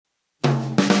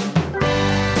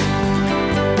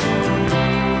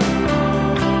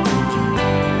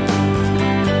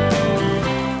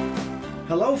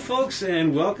folks,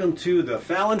 and welcome to the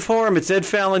Fallon Forum. It's Ed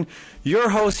Fallon, your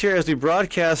host here as we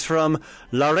broadcast from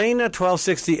La Reina,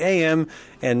 1260 AM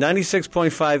and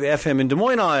 96.5 FM in Des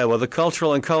Moines, Iowa, the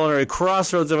cultural and culinary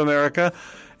crossroads of America,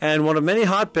 and one of many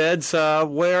hotbeds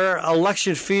where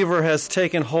election fever has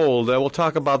taken hold. We'll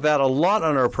talk about that a lot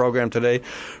on our program today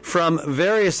from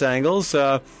various angles.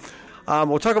 We'll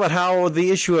talk about how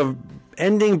the issue of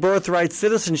ending birthright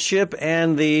citizenship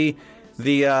and the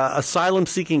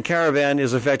asylum-seeking caravan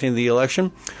is affecting the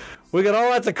election. We got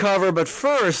all that to cover, but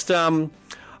first, I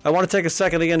want to take a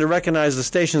second again to recognize the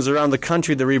stations around the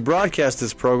country that rebroadcast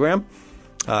this program.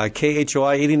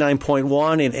 KHOI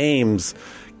 89.1 in Ames,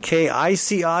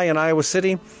 KICI in Iowa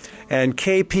City, and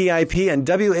KPIP and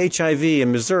WHIV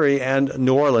in Missouri and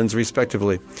New Orleans,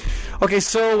 respectively. Okay,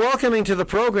 so welcoming to the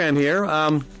program here,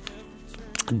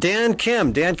 Dan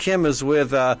Kim. Dan Kim is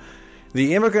with the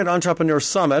Immigrant Entrepreneurs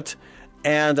Summit.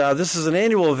 And this is an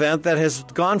annual event that has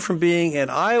gone from being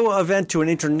an Iowa event to an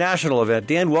international event.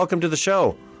 Dan, welcome to the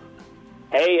show.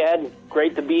 Hey, Ed.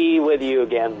 Great to be with you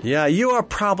again. Yeah, you are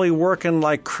probably working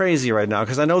like crazy right now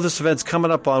because I know this event's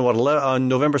coming up on, on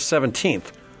November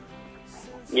 17th.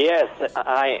 Yes,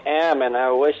 I am, and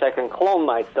I wish I can clone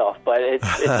myself. But it's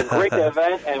a great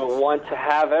event, and we want to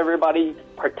have everybody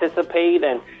participate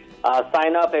and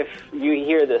sign up if you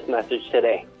hear this message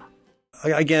today.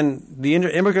 Again, the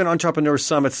Immigrant Entrepreneurs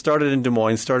Summit started in Des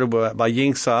Moines, started by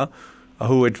Ying Sa,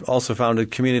 who had also founded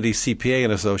Community CPA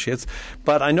and Associates.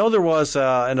 But I know there was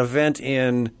an event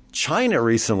in China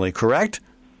recently, correct?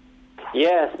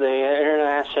 Yes, the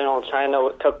International China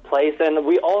took place, and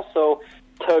we also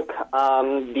took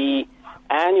the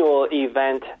annual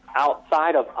event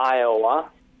outside of Iowa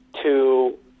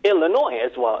to Illinois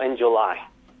as well in July.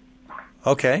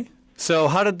 Okay. So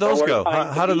how did those go?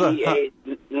 How did a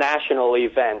national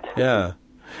event? Yeah,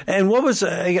 and what was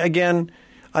again?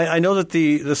 I know that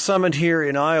the summit here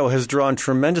in Iowa has drawn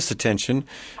tremendous attention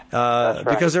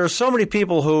because there are so many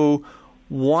people who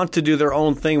want to do their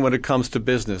own thing when it comes to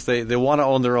business. They want to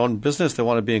own their own business. They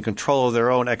want to be in control of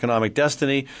their own economic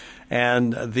destiny,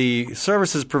 and the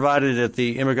services provided at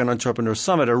the Immigrant Entrepreneurs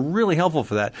Summit are really helpful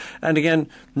for that. And again,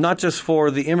 not just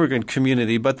for the immigrant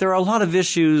community, but there are a lot of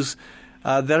issues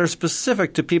that are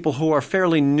specific to people who are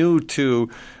fairly new to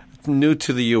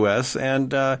the U.S.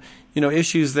 and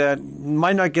issues that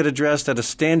might not get addressed at a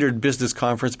standard business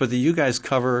conference, but that you guys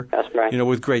cover, that's right,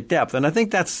 with great depth. And I think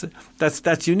that's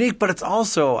unique, but it's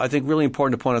also, I think, really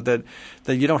important to point out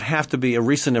that you don't have to be a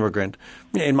recent immigrant.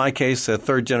 In my case,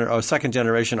 a second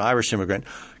generation Irish immigrant.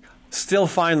 Still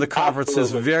find the conferences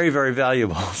Absolutely. very, very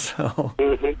valuable. So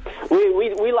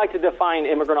we like to define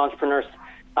immigrant entrepreneurs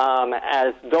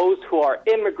as those who are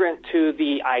immigrant to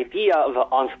the idea of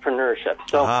entrepreneurship.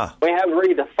 So we have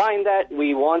really defined that.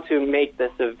 We want to make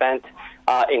this event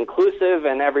inclusive,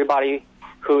 and everybody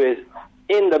who is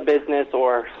in the business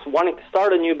or wanting to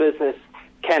start a new business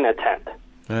can attend.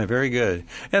 Very good.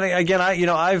 And again,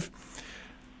 I've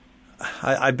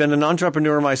been an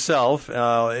entrepreneur myself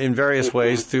in various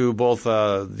ways through both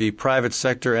the private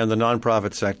sector and the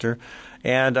nonprofit sector,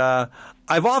 and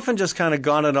I've often just kind of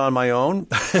gone it on my own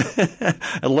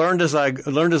and learned as I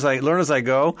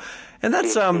go, and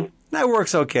that's that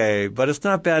works okay. But it's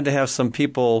not bad to have some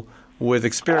people with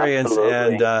experience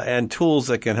and tools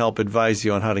that can help advise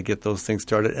you on how to get those things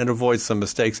started and avoid some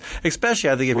mistakes. Especially,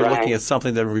 I think, if you're looking at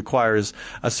something that requires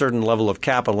a certain level of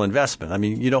capital investment. I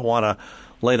mean, you don't want to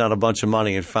lay down a bunch of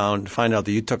money and find out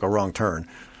that you took a wrong turn.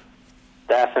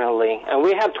 Definitely, and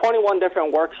we have 21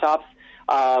 different workshops.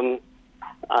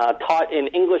 Taught in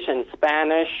English and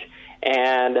Spanish,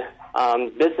 and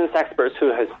business experts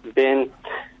who has been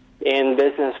in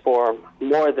business for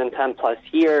more than 10 plus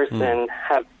years and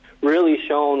have really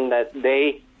shown that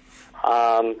they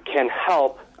can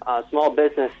help small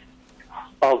business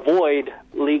avoid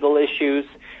legal issues,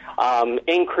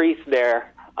 increase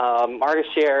their market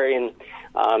share in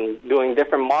doing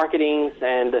different marketings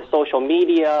and social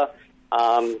media,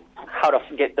 how to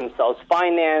get themselves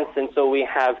financed. And so we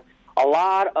have a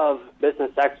lot of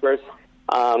business experts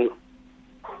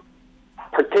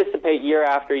participate year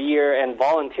after year and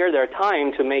volunteer their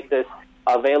time to make this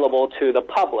available to the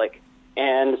public.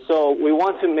 And so we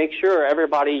want to make sure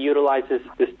everybody utilizes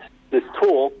this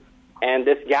tool and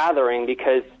this gathering,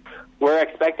 because we're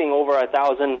expecting over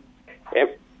 1,000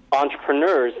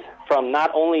 entrepreneurs from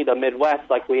not only the Midwest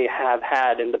like we have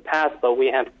had in the past, but we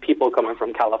have people coming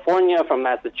from California, from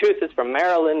Massachusetts, from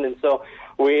Maryland. And so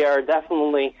we are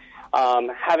definitely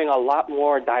having a lot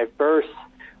more diverse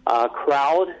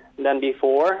crowd than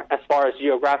before as far as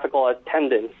geographical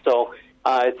attendance. So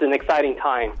it's an exciting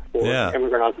time for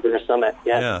Immigrant Entrepreneurs Summit.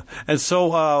 Yes. Yeah. And so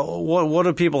what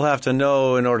do people have to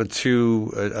know in order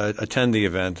to attend the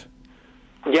event?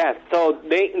 Yes, so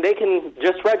they can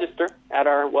just register at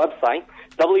our website,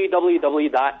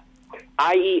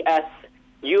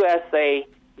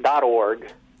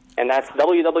 www.iesusa.org, and that's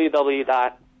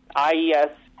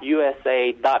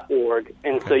www.iesusa.org.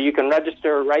 And so you can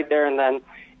register right there and then.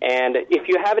 And if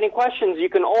you have any questions, you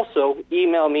can also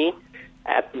email me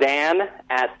at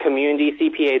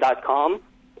dan@communitycpa.com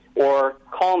or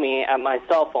call me at my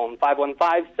cell phone,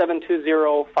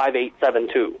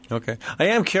 515-720-5872. Okay. I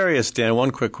am curious, Dan, one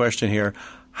quick question here.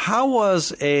 How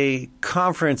was a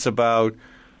conference about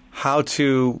how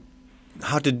to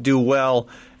do well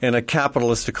in a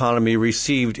capitalist economy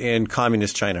received in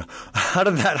communist China? How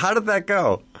did that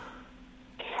go?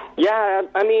 Yeah,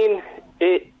 I mean,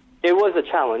 it was a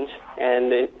challenge,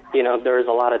 and there was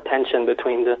a lot of tension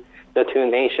between the two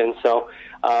nations. So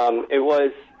there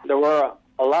were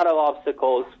a lot of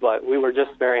obstacles, but we were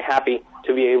just very happy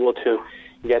to be able to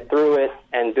get through it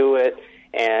and do it,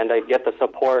 and get the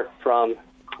support from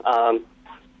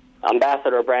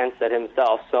Ambassador Branstad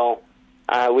himself. So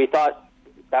we thought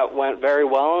that went very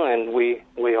well, and we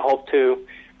hope to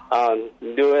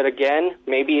do it again,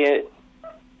 maybe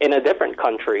in a different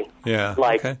country,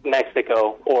 like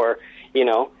Mexico, or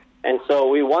and so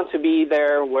we want to be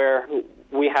there where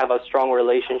we have a strong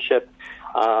relationship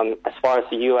as far as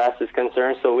the U.S. is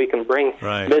concerned, so we can bring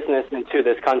business into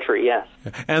this country. Yes.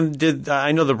 And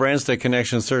I know the Branstad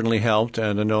connection certainly helped,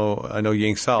 and I know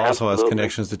Ying Sao also has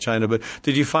connections to China. But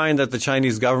did you find that the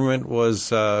Chinese government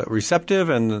was receptive,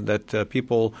 and that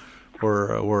people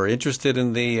were interested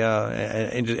in the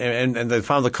and they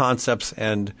found the concepts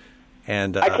and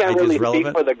I can't really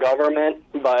speak for the government,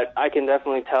 but I can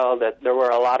definitely tell that there were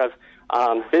a lot of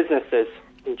businesses,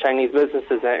 Chinese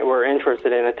businesses, that were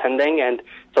interested in attending and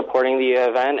supporting the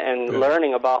event and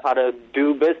learning about how to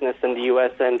do business in the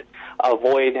U.S. and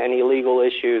avoid any legal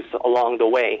issues along the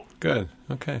way. Good.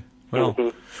 Okay. Well,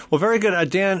 well, very good.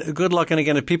 Dan, good luck. And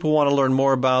again, if people want to learn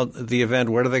more about the event,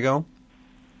 where do they go?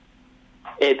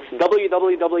 It's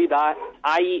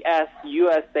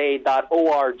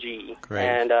www.iesusa.org. Great.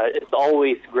 And it's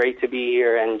always great to be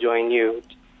here and join you,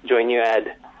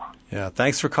 Ed. Yeah,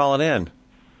 thanks for calling in.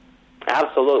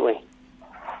 Absolutely.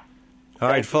 All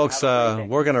right, folks,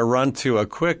 we're going to run to a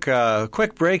quick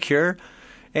break here.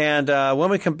 And when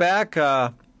we come back,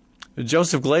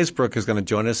 Joseph Glazebrook is going to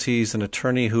join us. He's an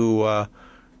attorney who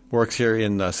works here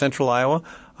in central Iowa,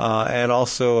 and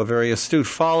also a very astute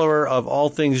follower of all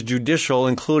things judicial,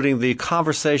 including the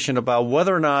conversation about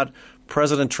whether or not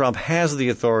President Trump has the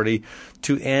authority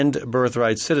to end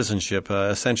birthright citizenship,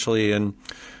 essentially in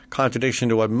contradiction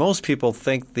to what most people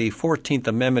think the 14th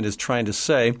Amendment is trying to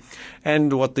say,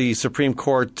 and what the Supreme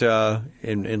Court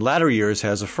in latter years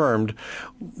has affirmed.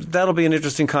 That'll be an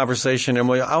interesting conversation, and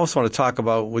I also want to talk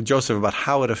with Joseph about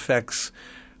how it affects,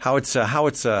 how it's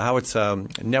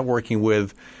networking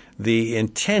with the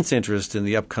intense interest in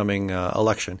the upcoming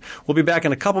election. We'll be back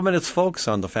in a couple minutes, folks,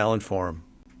 on the Fallon Forum.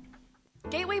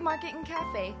 Gateway Market and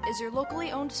Cafe is your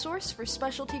locally owned source for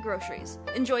specialty groceries.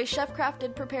 Enjoy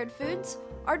chef-crafted prepared foods,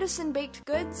 artisan-baked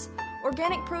goods,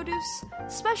 organic produce,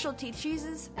 specialty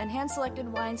cheeses, and hand-selected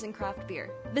wines and craft beer.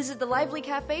 Visit the lively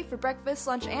cafe for breakfast,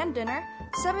 lunch, and dinner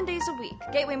 7 days a week.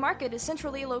 Gateway Market is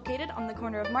centrally located on the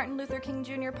corner of Martin Luther King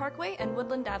Jr. Parkway and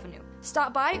Woodland Avenue.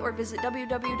 Stop by or visit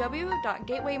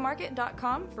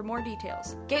www.gatewaymarket.com for more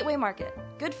details. Gateway Market.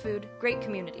 Good food, great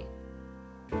community.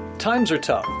 Times are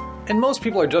tough, and most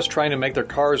people are just trying to make their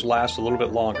cars last a little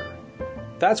bit longer.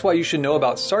 That's why you should know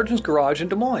about Sargent's Garage in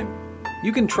Des Moines.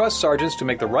 You can trust Sargent's to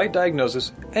make the right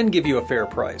diagnosis and give you a fair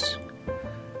price.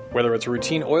 Whether it's a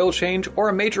routine oil change or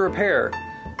a major repair,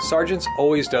 Sargent's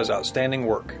always does outstanding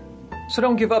work. So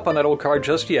don't give up on that old car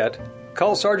just yet.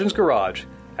 Call Sargent's Garage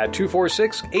at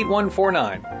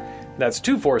 246-8149. That's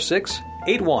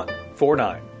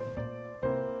 246-8149.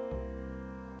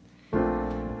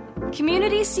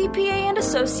 Community CPA and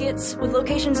Associates, with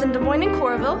locations in Des Moines and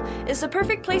Coralville, is the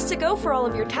perfect place to go for all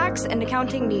of your tax and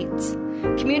accounting needs.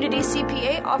 Community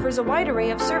CPA offers a wide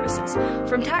array of services,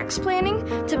 from tax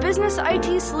planning to business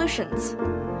IT solutions.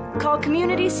 Call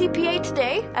Community CPA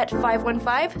today at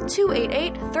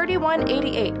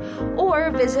 515-288-3188 or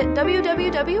visit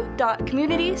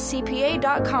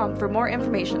www.communitycpa.com for more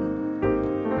information.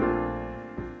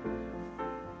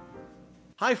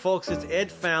 Hi, folks. It's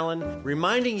Ed Fallon,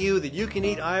 reminding you that you can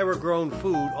eat Iowa-grown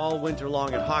food all winter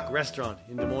long at Hawk Restaurant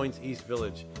in Des Moines East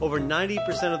Village. Over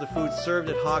 90% of the food served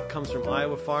at Hawk comes from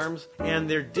Iowa farms, and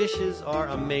their dishes are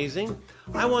amazing.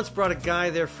 I once brought a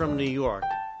guy there from New York.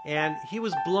 and he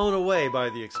was blown away by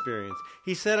the experience.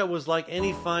 He said it was like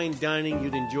any fine dining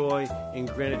you'd enjoy in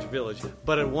Greenwich Village,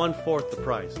 but at 1/4 the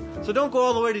price. So don't go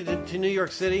all the way to New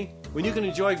York City when you can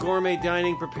enjoy gourmet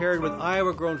dining prepared with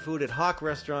Iowa-grown food at Hawk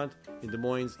Restaurant in Des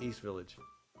Moines East Village.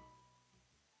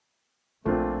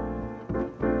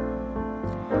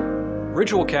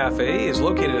 Ritual Cafe is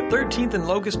located at 13th and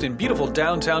Locust in beautiful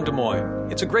downtown Des Moines.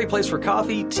 It's a great place for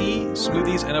coffee, tea,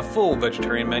 smoothies, and a full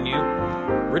vegetarian menu.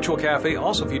 Ritual Cafe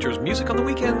also features music on the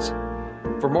weekends.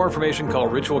 For more information, call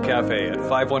Ritual Cafe at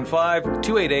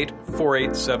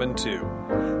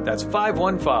 515-288-4872. That's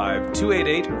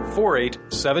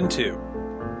 515-288-4872.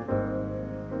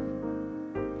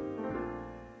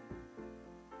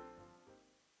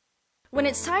 When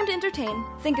it's time to entertain,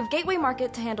 think of Gateway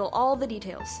Market to handle all the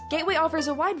details. Gateway offers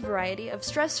a wide variety of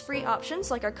stress-free options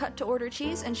like our cut-to-order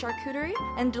cheese and charcuterie,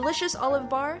 and delicious olive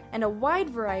bar, and a wide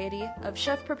variety of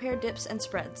chef-prepared dips and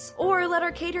spreads. Or let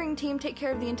our catering team take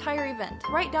care of the entire event,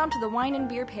 right down to the wine and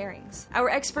beer pairings. Our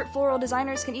expert floral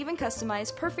designers can even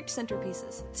customize perfect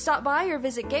centerpieces. Stop by or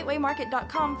visit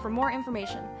gatewaymarket.com for more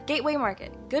information. Gateway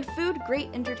Market. Good food, great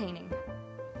entertaining.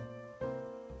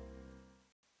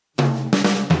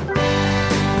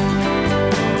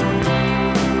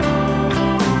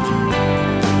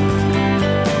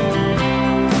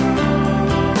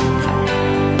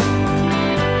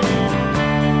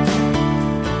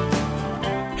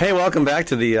 Hey, welcome back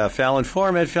to the Fallon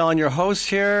Forum. Ed Fallon, your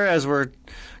host here, as we're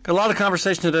got a lot of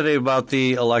conversation today about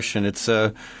the election. It's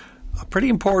a pretty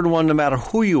important one no matter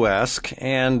who you ask,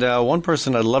 and one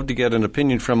person I'd love to get an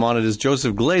opinion from on it is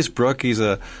Joseph Glazebrook. He's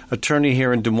an attorney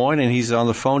here in Des Moines, and he's on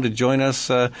the phone to join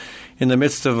us in the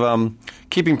midst of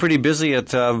keeping pretty busy at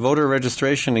voter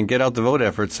registration and get out the vote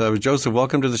efforts. Joseph,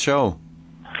 welcome to the show.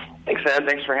 Thanks, Ed.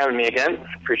 Thanks for having me again.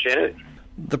 Appreciate it.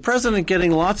 The president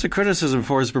getting lots of criticism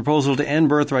for his proposal to end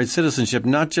birthright citizenship,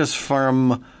 not just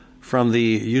from the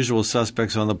usual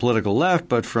suspects on the political left,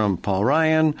 but from Paul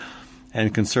Ryan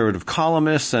and conservative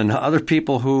columnists and other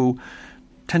people who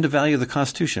tend to value the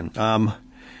Constitution.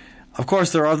 Of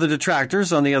course, there are the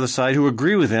detractors on the other side who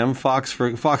agree with him.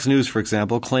 Fox News, for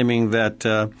example, claiming that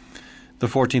the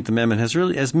 14th Amendment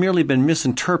has merely been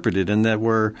misinterpreted and that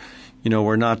we're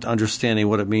not understanding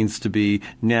what it means to be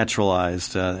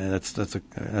naturalized. That's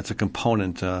a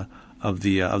component of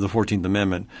the 14th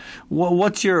Amendment.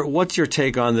 What's your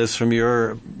take on this from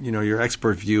your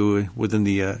expert view within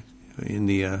the in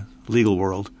the legal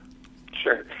world?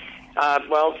 Sure.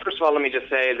 Well, first of all, let me just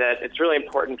say that it's really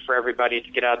important for everybody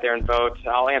to get out there and vote.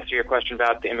 I'll answer your question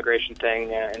about the immigration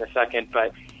thing in a second,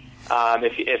 but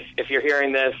if you're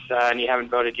hearing this and you haven't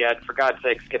voted yet, for God's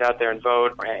sakes, get out there and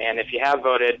vote. And if you have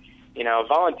voted,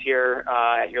 volunteer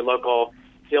at your local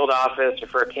field office or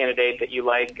for a candidate that you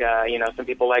like. Some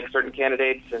people like certain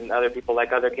candidates and other people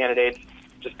like other candidates.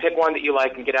 Just pick one that you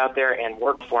like and get out there and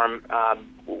work for them.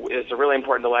 It's a really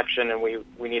important election, and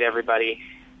we need everybody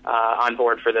on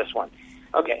board for this one.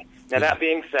 Okay. Now, that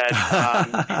being said...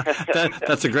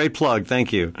 that's a great plug.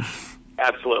 Thank you.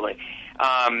 Absolutely.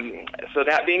 So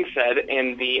that being said,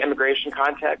 in the immigration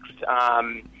context...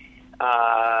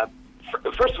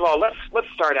 First of all, let's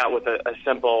start out with a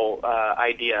simple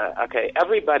idea. Okay,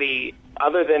 everybody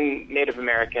other than Native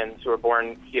Americans who were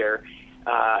born here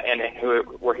and who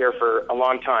were here for a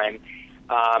long time,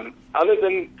 other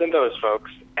than those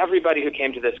folks, everybody who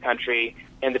came to this country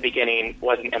in the beginning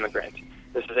was an immigrant.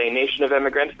 This is a nation of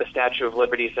immigrants. The Statue of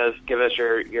Liberty says, "Give us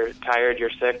you're tired, you're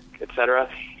sick, etc."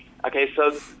 Okay, so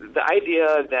the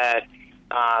idea that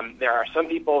there are some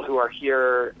people who are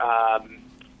here.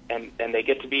 And they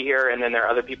get to be here, and then there are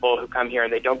other people who come here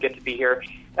and they don't get to be here.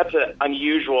 That's an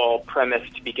unusual premise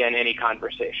to begin any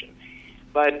conversation.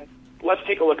 But let's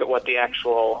take a look at what the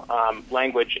actual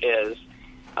language is.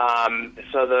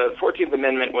 So the 14th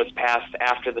Amendment was passed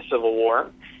after the Civil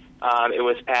War. It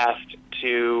was passed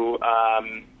to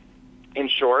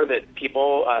ensure that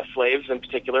people, slaves in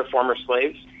particular, former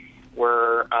slaves,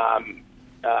 were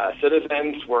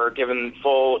citizens, were given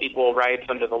full equal rights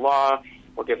under the law,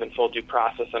 were given full due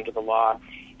process under the law.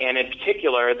 And in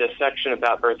particular, this section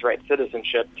about birthright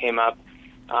citizenship came up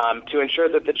to ensure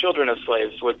that the children of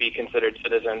slaves would be considered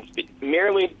citizens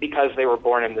merely because they were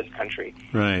born in this country.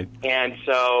 Right. And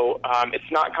so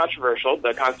it's not controversial.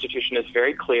 The Constitution is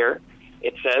very clear.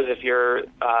 It says if you're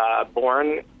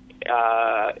born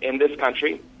in this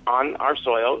country, on our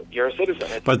soil, you're a citizen.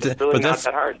 It's really not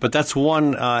that hard. But that's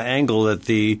one angle that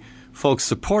the folks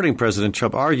supporting President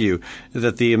Trump argue,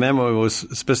 that the amendment was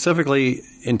specifically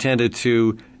intended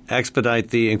to expedite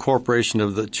the incorporation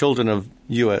of the children of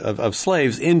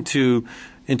slaves into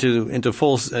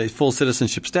full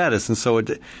citizenship status, and so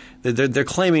they're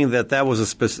claiming that was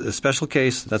a special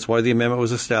case. That's why the amendment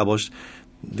was established.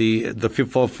 The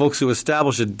folks who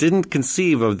established it didn't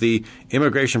conceive of the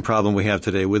immigration problem we have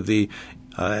today with the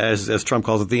as Trump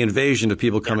calls it, the invasion of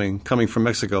people coming from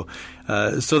Mexico.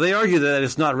 So they argue that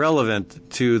it's not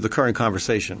relevant to the current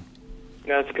conversation.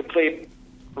 No,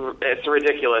 it's a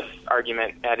ridiculous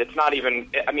argument, Ed. It's not even,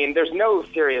 I mean, there's no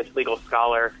serious legal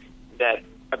scholar that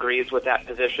agrees with that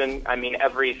position. I mean,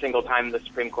 every single time the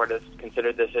Supreme Court has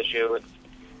considered this issue,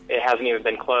 it hasn't even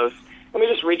been close. Let me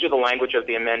just read you the language of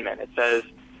the amendment. It says,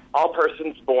 all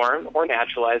persons born or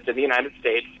naturalized in the United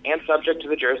States and subject to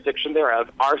the jurisdiction thereof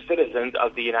are citizens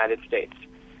of the United States.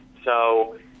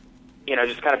 So,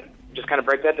 just kind of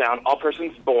break that down. All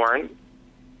persons born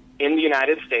in the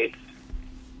United States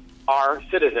are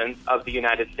citizens of the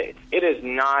United States. It is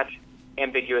not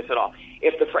ambiguous at all.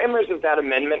 If the framers of that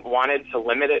amendment wanted to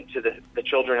limit it to the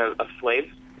children of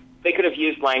slaves, they could have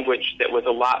used language that was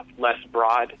a lot less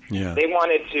broad. Yeah. They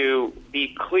wanted to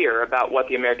be clear about what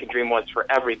the American dream was for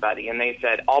everybody, and they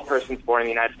said all persons born in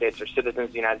the United States are citizens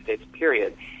of the United States,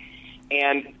 period.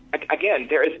 And again,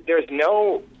 there's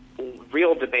no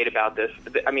real debate about this.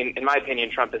 I mean, in my opinion,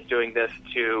 Trump is doing this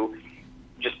to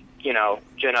just, gin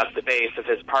up the base of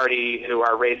his party who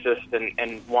are racist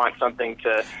and want something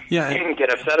to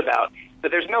get upset about. But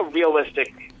there's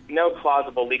no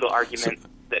plausible legal argument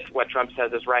that what Trump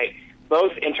says is right,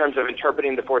 both in terms of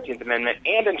interpreting the 14th Amendment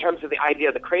and in terms of the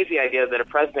crazy idea that a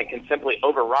president can simply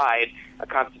override a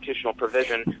constitutional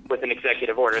provision with an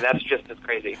executive order. That's just as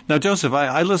crazy. Now, Joseph,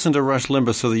 I listened to Rush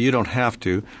Limbaugh so that you don't have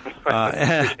to.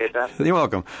 Appreciate that. You're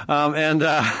welcome.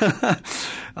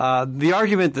 The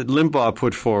argument that Limbaugh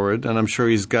put forward, and I'm sure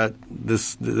he's got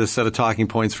this set of talking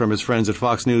points from his friends at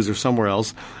Fox News or somewhere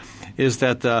else, is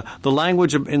that the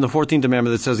language in the 14th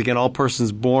Amendment that says, again, all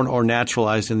persons born or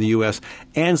naturalized in the U.S.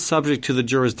 and subject to the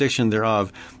jurisdiction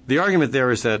thereof, the argument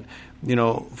there is that,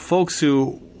 folks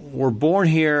who were born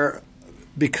here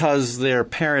because their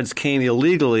parents came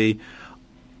illegally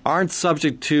aren't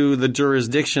subject to the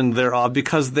jurisdiction thereof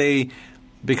because they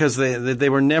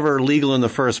were never legal in the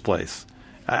first place.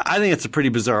 I think it's a pretty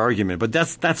bizarre argument, but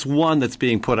that's one that's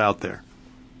being put out there.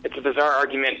 It's a bizarre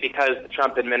argument because the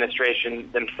Trump administration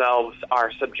themselves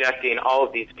are subjecting all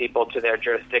of these people to their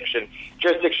jurisdiction.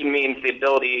 Jurisdiction means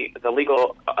the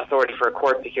legal authority for a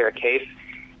court to hear a case.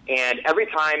 And every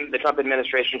time the Trump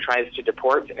administration tries to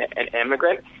deport an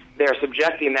immigrant, they are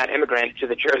subjecting that immigrant to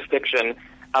the jurisdiction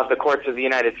of the courts of the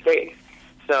United States.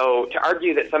 So to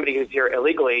argue that somebody who's here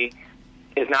illegally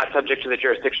is not subject to the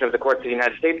jurisdiction of the courts of the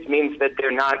United States means that they're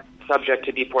not subject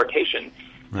to deportation.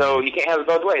 So you can't have it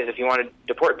both ways. If you want to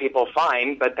deport people,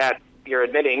 fine, but that you're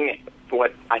admitting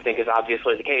what I think is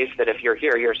obviously the case, that if you're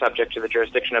here, you're subject to the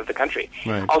jurisdiction of the country.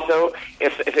 Right. Also,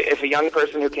 if a young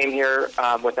person who came here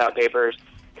without papers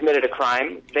committed a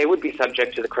crime, they would be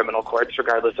subject to the criminal courts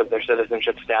regardless of their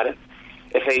citizenship status.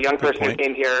 If a young person who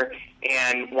came here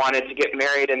and wanted to get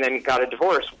married and then got a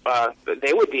divorce,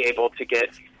 they would be able to get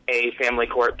a family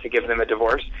court to give them a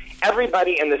divorce.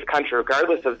 Everybody in this country,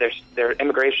 regardless of their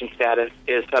immigration status,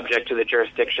 is subject to the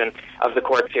jurisdiction of the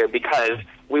courts here because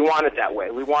we want it that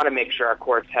way. We want to make sure our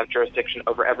courts have jurisdiction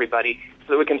over everybody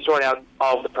so that we can sort out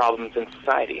all of the problems in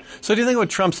society. So do you think what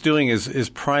Trump's doing is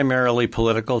primarily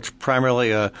political,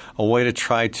 primarily a way to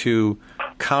try to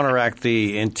counteract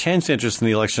the intense interest in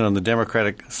the election on the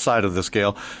Democratic side of the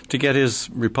scale to get his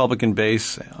Republican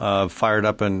base fired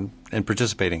up and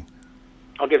participating?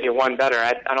 I'll give you one better.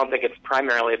 I don't think it's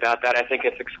primarily about that. I think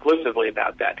it's exclusively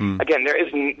about that. Again,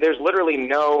 there's literally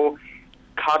no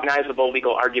cognizable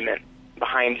legal argument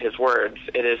behind his words.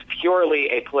 It is purely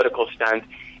a political stunt.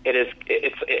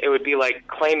 It would be like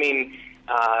claiming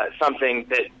something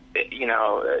that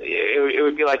it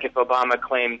would be like if Obama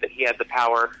claimed that he had the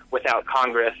power without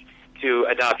Congress to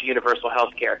adopt universal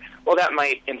health care. Well, that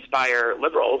might inspire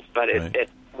liberals, but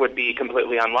it would be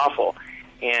completely unlawful.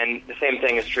 And the same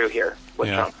thing is true here with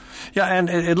Trump. Yeah, and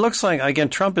it looks like, again,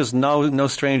 Trump is no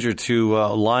stranger to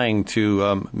lying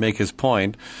to make his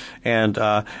point. And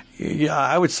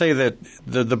I would say that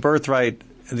the birthright,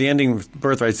 the ending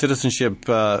birthright citizenship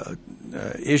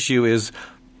issue is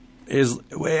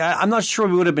I'm not sure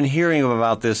we would have been hearing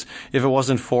about this if it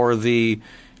wasn't for the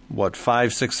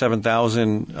 5, 6,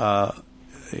 7,000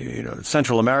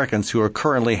 Central Americans who are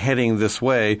currently heading this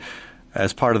way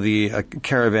as part of the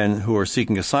caravan who are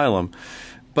seeking asylum.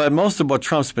 But most of what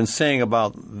Trump's been saying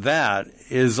about that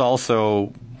is also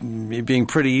being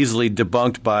pretty easily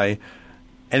debunked by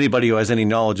anybody who has any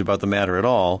knowledge about the matter at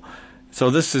all. So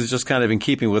this is just kind of in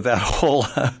keeping with that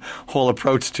whole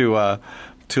approach to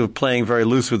playing very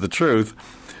loose with the truth.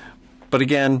 But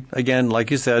again,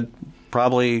 like you said,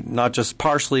 probably not just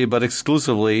partially but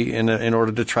exclusively in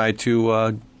order to try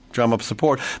to drum up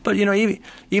support. But,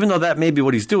 even though that may be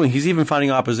what he's doing, he's even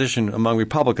finding opposition among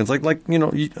Republicans. Like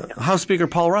House Speaker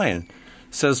Paul Ryan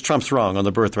says Trump's wrong on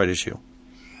the birthright issue.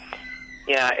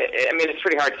 Yeah, it's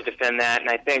pretty hard to defend that, and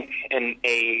I think in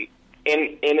a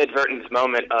inadvertent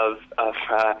moment of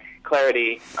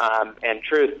clarity and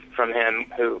truth from him,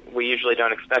 who we usually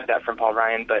don't expect that from Paul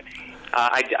Ryan, but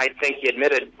I think he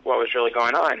admitted what was really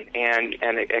going on and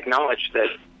acknowledged that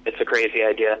it's a crazy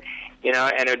idea.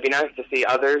 And it would be nice to see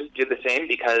others do the same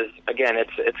because, again,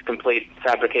 it's complete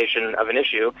fabrication of an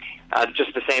issue,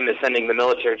 just the same as sending the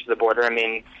military to the border.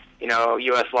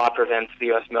 U.S. law prevents the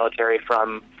U.S. military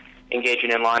from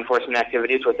engaging in law enforcement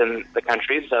activities within the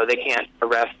country, so they can't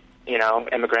arrest,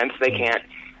 immigrants. They can't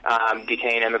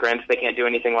detain immigrants. They can't do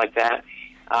anything like that.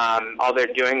 All they're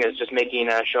doing is just making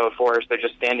a show of force. They're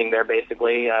just standing there,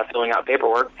 basically, filling out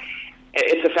paperwork.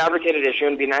 It's a fabricated issue,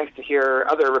 and it'd be nice to hear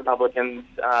other Republicans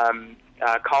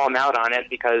call them out on it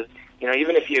because,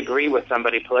 even if you agree with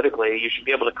somebody politically, you should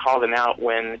be able to call them out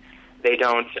when they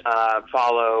don't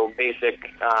follow basic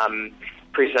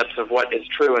precepts of what is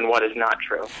true and what is not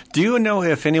true. Do you know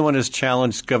if anyone has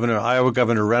challenged Iowa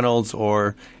Governor Reynolds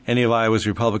or any of Iowa's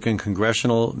Republican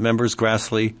congressional members,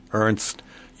 Grassley, Ernst,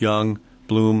 Young,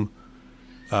 Bloom,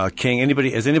 King?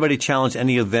 Has anybody challenged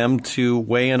any of them to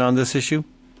weigh in on this issue?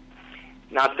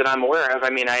 Not that I'm aware of.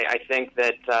 I think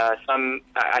that some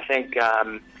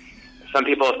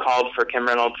people have called for Kim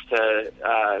Reynolds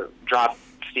to drop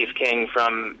Steve King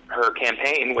from her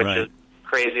campaign, which is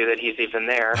crazy that he's even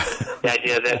there. The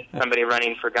idea that somebody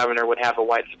running for governor would have a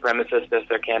white supremacist as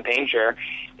their campaign chair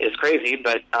is crazy.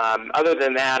 But other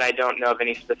than that, I don't know of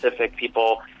any specific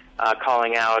people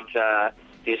calling out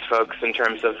these folks in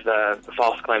terms of the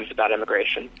false claims about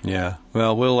immigration. Yeah.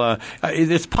 Well,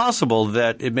 it's possible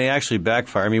that it may actually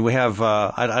backfire. We have,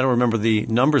 I don't remember the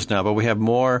numbers now, but we have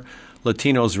more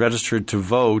Latinos registered to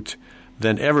vote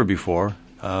than ever before,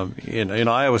 in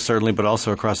Iowa certainly, but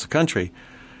also across the country.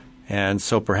 And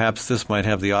so perhaps this might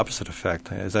have the opposite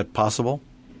effect. Is that possible?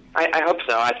 I hope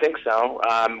so. I think so.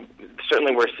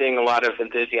 Certainly we're seeing a lot of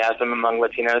enthusiasm among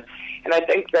Latinos. And I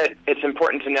think that it's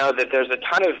important to know that there's a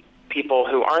ton of people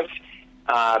who aren't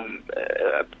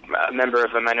a member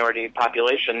of a minority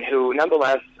population who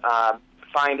nonetheless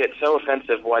find it so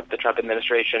offensive what the Trump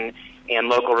administration and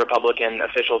local Republican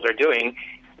officials are doing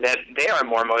that they are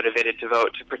more motivated to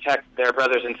vote to protect their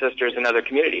brothers and sisters in other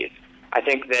communities. I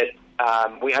think that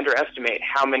we underestimate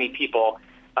how many people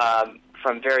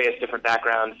from various different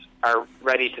backgrounds are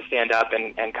ready to stand up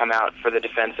and come out for the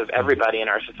defense of everybody in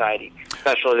our society,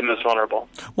 especially the most vulnerable.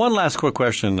 One last quick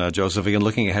question, Joseph, again,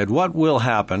 looking ahead. What will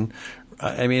happen?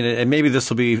 And maybe this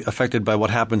will be affected by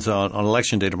what happens on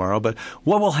Election Day tomorrow, but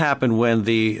what will happen when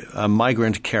the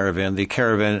migrant caravan, the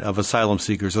caravan of asylum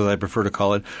seekers, as I prefer to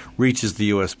call it, reaches the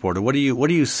U.S. border? What do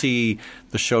you see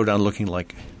the showdown looking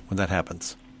like when that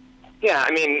happens? Yeah,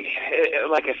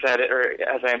 like I said, or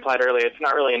as I implied earlier, it's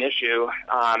not really an issue.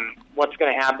 What's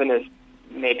going to happen is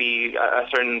maybe a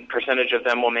certain percentage of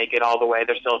them will make it all the way.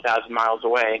 They're still 1,000 miles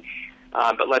away.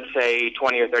 But let's say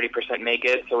 20 or 30% make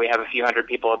it, so we have a few hundred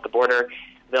people at the border.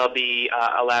 They'll be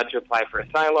allowed to apply for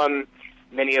asylum.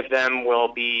 Many of them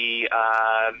will be,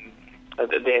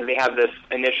 they have this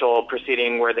initial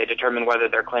proceeding where they determine whether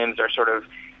their claims are sort of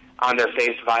on their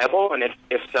face viable, and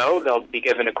if so, they'll be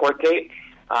given a court date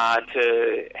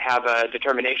to have a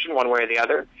determination one way or the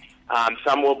other.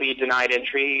 Some will be denied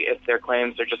entry if their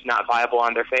claims are just not viable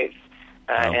on their face.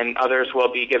 And others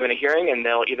will be given a hearing, and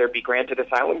they'll either be granted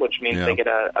asylum, which means they get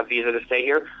a visa to stay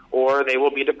here, or they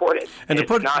will be deported. And it's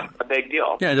not a big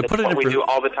deal. Yeah, it's what we do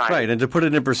all the time. Right, and to put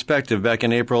it in perspective, back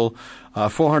in April,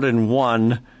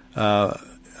 401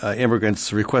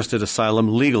 immigrants requested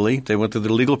asylum legally. They went through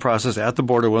the legal process at the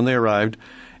border when they arrived,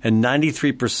 and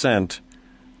 93%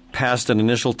 passed an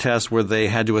initial test where they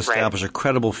had to establish a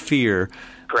credible fear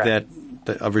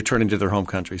of returning to their home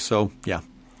country. So, yeah.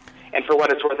 And for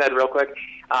what it's worth, Ed, real quick,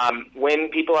 when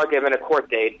people are given a court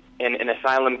date in an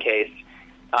asylum case,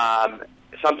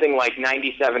 something like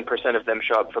 97% of them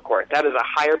show up for court. That is a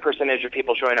higher percentage of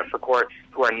people showing up for court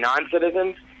who are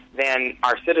non-citizens than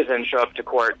our citizens show up to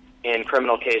court in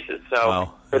criminal cases.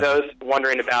 So for those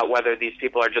wondering about whether these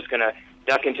people are just going to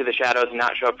duck into the shadows and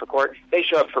not show up for court, they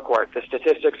show up for court. The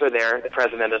statistics are there. The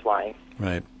president is lying.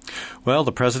 Right. Well,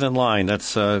 the president lying,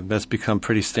 that's become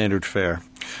pretty standard fare.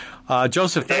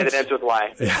 Joseph, thanks. That ends with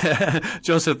why.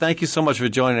 Joseph, thank you so much for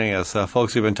joining us.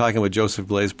 Folks, we've been talking with Joseph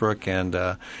Glazebrook, and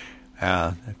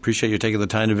appreciate you taking the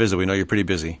time to visit. We know you're pretty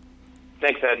busy.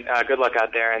 Thanks, Ed. Good luck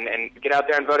out there, and get out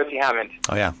there and vote if you haven't.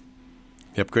 Oh, yeah.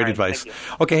 Yep, great advice. Thank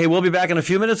you. Okay, hey, we'll be back in a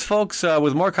few minutes, folks,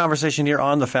 with more conversation here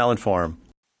on the Fallon Forum.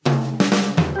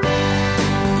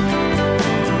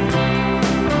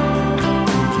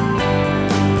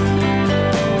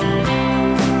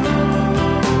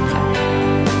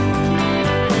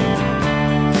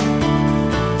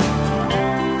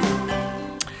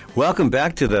 Welcome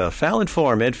back to the Fallon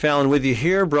Forum. Ed Fallon with you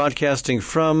here, broadcasting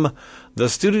from the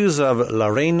studios of La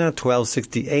Reina,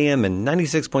 1260 AM and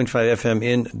 96.5 FM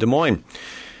in Des Moines.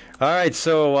 All right,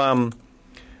 so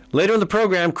later in the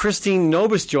program, Christine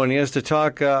Nobiss joining us to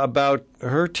talk about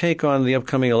her take on the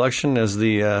upcoming election as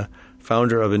the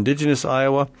founder of Indigenous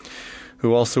Iowa,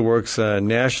 who also works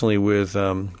nationally with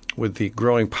the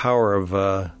growing power of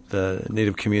the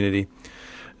Native community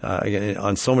again,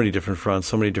 on so many different fronts,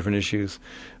 so many different issues.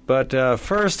 But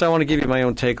first, I want to give you my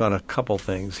own take on a couple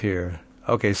things here.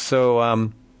 Okay, so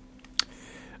I'm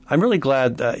really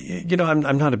glad.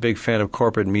 I'm not a big fan of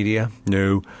corporate media,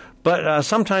 no, but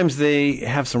sometimes they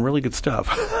have some really good stuff.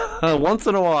 Once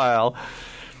in a while,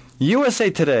 USA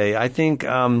Today, I think,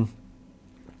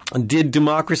 did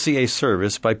democracy a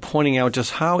service by pointing out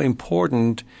just how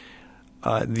important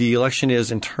the election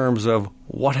is in terms of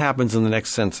what happens in the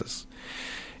next census.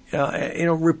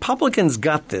 Republicans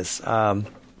got this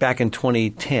back in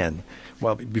 2010.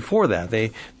 Well, before that,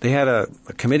 they had a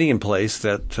committee in place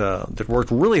that worked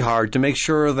really hard to make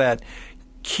sure that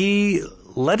key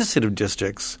legislative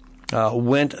districts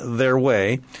went their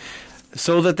way,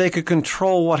 so that they could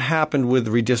control what happened with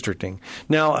redistricting.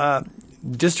 Now,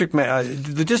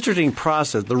 the districting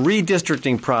process, the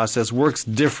redistricting process, works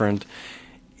different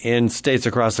in states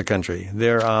across the country.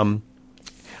 And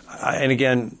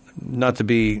again, not to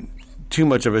be too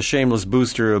much of a shameless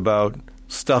booster about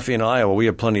stuff in Iowa. We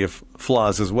have plenty of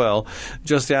flaws as well.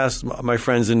 Just ask my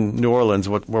friends in New Orleans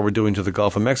what we're doing to the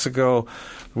Gulf of Mexico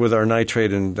with our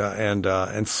nitrate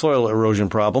and soil erosion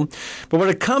problem. But when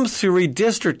it comes to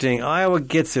redistricting, Iowa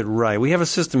gets it right. We have a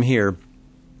system here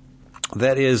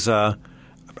that is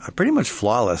pretty much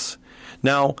flawless.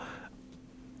 Now,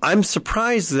 I'm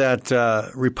surprised that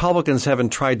Republicans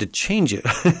haven't tried to change it.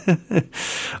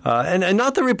 And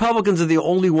not that Republicans are the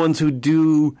only ones who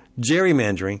do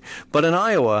gerrymandering, but in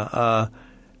Iowa,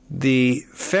 the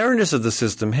fairness of the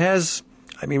system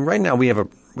right now we have a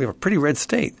pretty red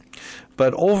state.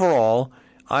 But overall,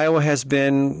 Iowa has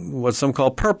been what some call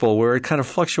purple, where it kind of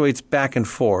fluctuates back and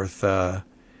forth. And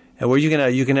where you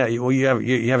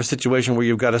have a situation where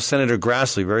you've got a Senator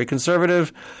Grassley, very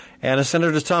conservative, and a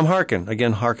Senator Tom Harkin.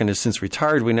 Again, Harkin has since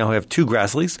retired. We now have two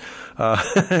Grassleys,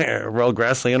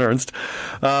 Grassley and Ernst.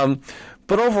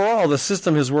 But overall, the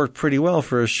system has worked pretty well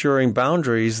for assuring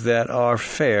boundaries that are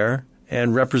fair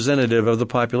and representative of the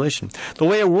population. The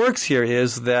way it works here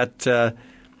is that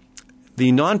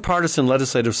the Nonpartisan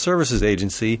Legislative Services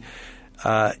Agency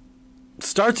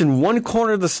starts in one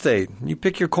corner of the state. You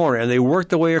pick your corner, and they work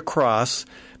their way across,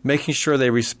 making sure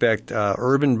they respect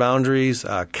urban boundaries,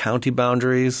 county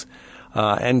boundaries,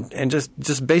 and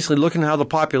just basically looking at how the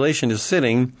population is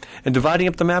sitting and dividing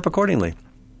up the map accordingly.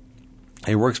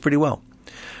 It works pretty well.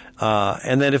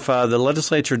 And then if the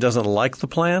legislature doesn't like the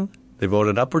plan, they vote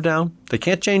it up or down. They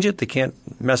can't change it. They can't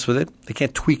mess with it. They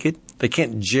can't tweak it. They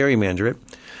can't gerrymander it.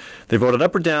 They vote it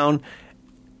up or down,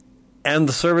 and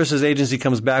the services agency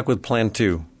comes back with Plan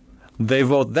 2. They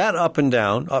vote that up and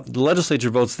down. The legislature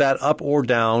votes that up or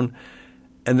down.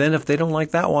 And then if they don't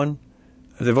like that one,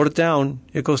 if they vote it down,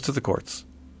 it goes to the courts.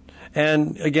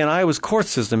 And again, Iowa's court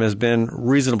system has been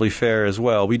reasonably fair as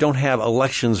well. We don't have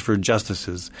elections for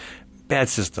justices. Bad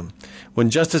system. When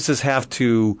justices have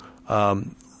to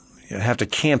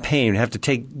campaign, have to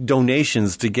take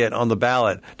donations to get on the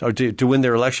ballot or to win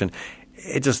their election,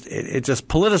 it just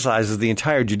politicizes the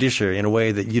entire judiciary in a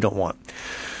way that you don't want.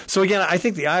 So again, I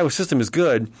think the Iowa system is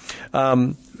good,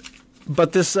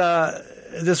 but this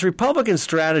Republican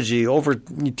strategy over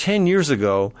 10 years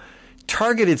ago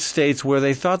targeted states where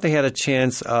they thought they had a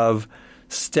chance of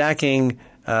stacking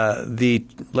the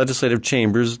legislative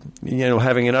chambers,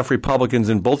 having enough Republicans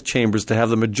in both chambers to have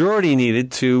the majority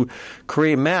needed to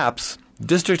create maps,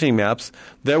 districting maps,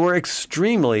 that were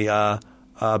extremely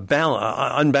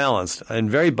unbalanced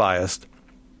and very biased.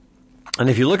 And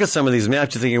if you look at some of these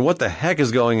maps, you're thinking, what the heck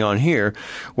is going on here?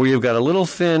 Where you've got a little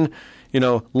thin,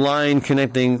 line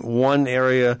connecting one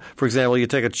area. For example, you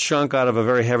take a chunk out of a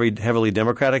very heavily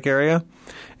Democratic area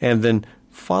and then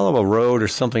follow a road or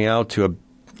something out to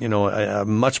a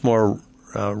much more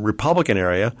Republican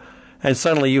area. And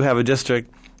suddenly you have a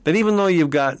district that even though you've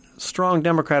got strong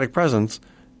Democratic presence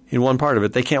in one part of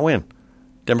it, they can't win.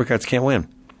 Democrats can't win.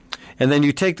 And then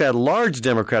you take that large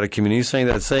Democratic community,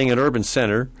 saying an urban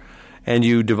center, and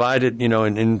you divide it,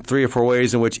 in 3 or 4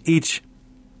 ways in which each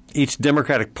each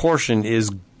Democratic portion is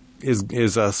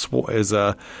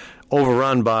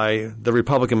overrun by the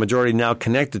Republican majority now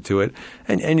connected to it,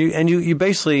 and you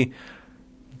basically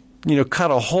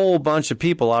cut a whole bunch of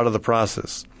people out of the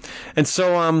process, and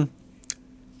so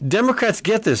Democrats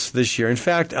get this year. In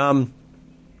fact,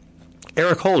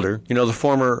 Eric Holder, the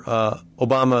former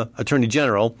Obama Attorney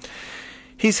General,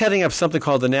 he's heading up something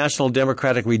called the National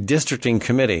Democratic Redistricting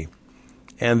Committee,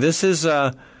 and this is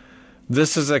a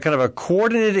kind of a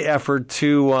coordinated effort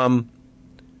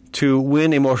to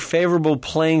win a more favorable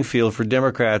playing field for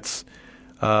Democrats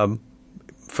for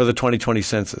the 2020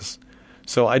 census.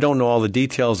 So I don't know all the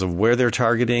details of where they're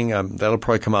targeting. That'll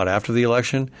probably come out after the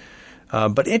election.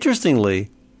 But interestingly,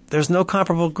 there's no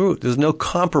comparable group. There's no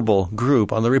comparable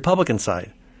group on the Republican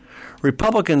side.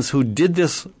 Republicans who did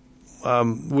this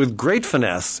with great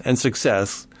finesse and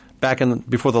success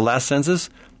before the last census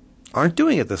aren't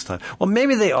doing it this time. Well,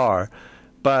 maybe they are,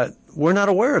 but we're not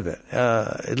aware of it.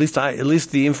 At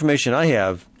least the information I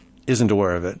have isn't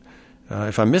aware of it.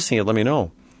 If I'm missing it, let me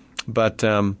know. But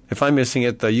if I'm missing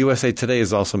it, the USA Today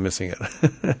is also missing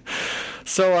it.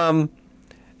 So,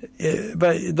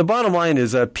 but the bottom line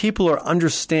is that people are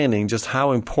understanding just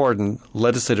how important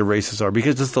legislative races are,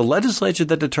 because it's the legislature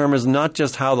that determines not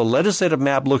just how the legislative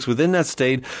map looks within that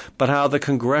state, but how the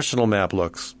congressional map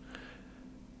looks.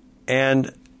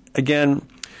 And again,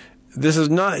 this is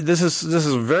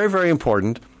very, very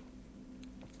important.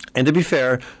 And to be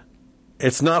fair,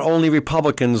 it's not only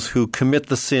Republicans who commit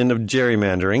the sin of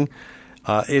gerrymandering.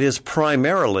 It is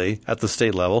primarily at the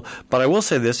state level. But I will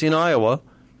say this, in Iowa,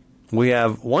 we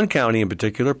have one county in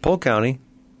particular, Polk County,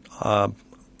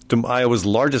 Iowa's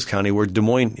largest county where Des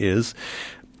Moines is.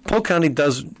 Polk County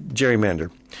does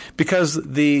gerrymander because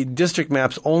the district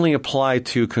maps only apply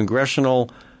to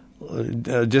congressional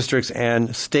districts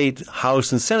and state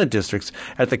House and Senate districts.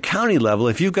 At the county level,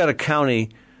 if you've got a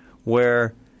county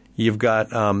where you've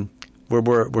got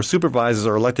where supervisors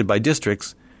are elected by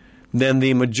districts, then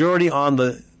the majority on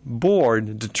the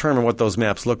board determine what those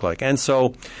maps look like. And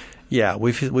so, yeah,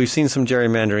 we've seen some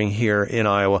gerrymandering here in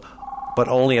Iowa, but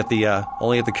only at the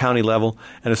county level,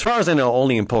 and as far as I know,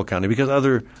 only in Polk County, because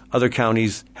other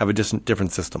counties have a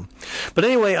different system. But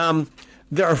anyway,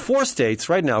 there are 4 states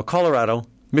right now: Colorado,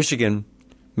 Michigan,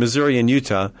 Missouri, and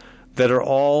Utah, that are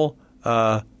all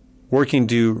working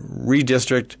to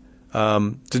redistrict,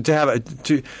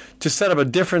 to set up a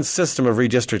different system of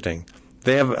redistricting.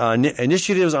 They have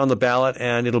initiatives on the ballot,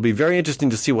 and it'll be very interesting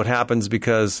to see what happens,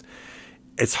 because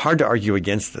it's hard to argue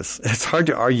against this. It's hard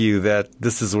to argue that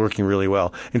this is working really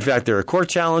well. In fact, there are court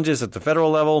challenges at the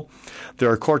federal level. There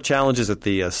are court challenges at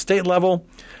the state level,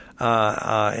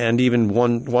 and even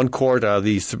one court,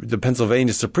 the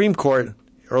Pennsylvania Supreme Court,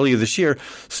 earlier this year,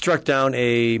 struck down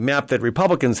a map that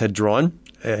Republicans had drawn,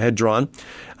 and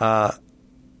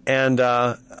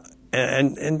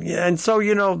so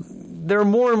there are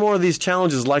more and more of these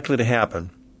challenges likely to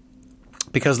happen,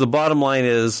 because the bottom line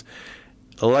is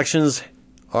elections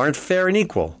aren't fair and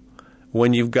equal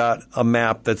when you've got a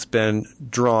map that's been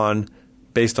drawn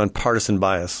based on partisan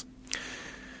bias.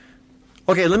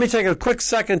 Okay, let me take a quick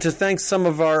second to thank some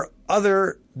of our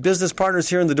other business partners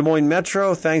here in the Des Moines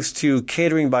Metro. Thanks to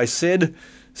Catering by Sid.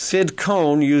 Sid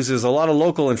Cone uses a lot of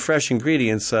local and fresh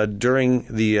ingredients during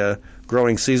the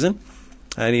growing season,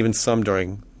 and even some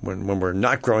during when we're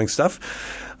not growing stuff,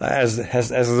 as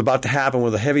is about to happen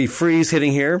with a heavy freeze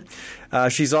hitting here.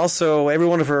 She's also, every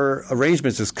one of her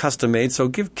arrangements is custom made, so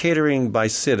give Catering by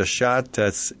Sid a shot.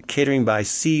 That's Catering by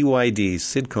CYD,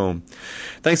 Sid Cone.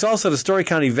 Thanks also to Story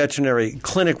County Veterinary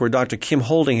Clinic, where Dr. Kim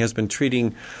Holding has been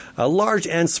treating large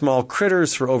and small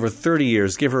critters for over 30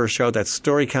 years. Give her a shout. That's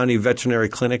Story County Veterinary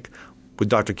Clinic with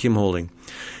Dr. Kim Holding.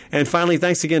 And finally,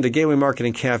 thanks again to Gateway Market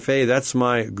and Cafe. That's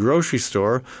my grocery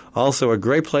store. Also a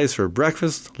great place for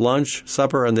breakfast, lunch,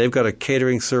 supper, and they've got a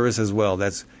catering service as well.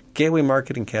 That's Gateway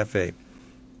Market and Cafe.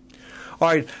 All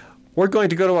right, we're going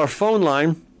to go to our phone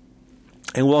line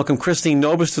and welcome Christine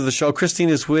Nobiss to the show. Christine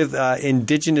is with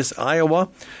Indigenous Iowa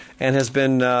and has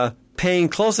been paying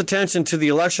close attention to the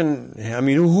election. I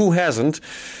mean, who hasn't?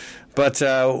 But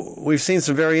we've seen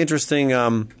some very interesting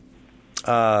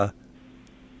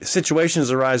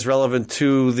situations arise relevant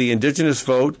to the Indigenous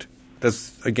vote.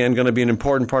 That's, again, going to be an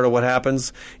important part of what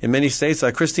happens in many states.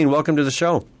 Christine, welcome to the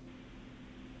show.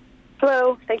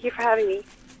 Hello. Thank you for having me.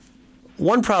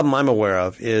 One problem I'm aware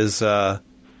of is in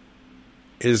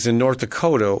North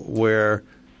Dakota, where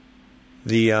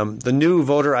the new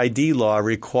voter ID law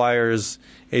requires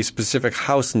a specific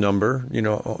house number,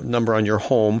 number on your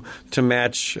home, to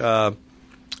match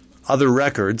other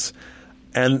records.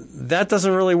 And that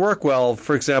doesn't really work well,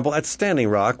 for example, at Standing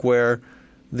Rock, where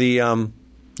the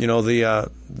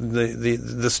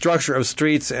the structure of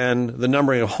streets and the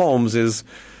numbering of homes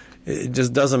it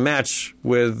just doesn't match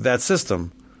with that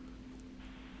system.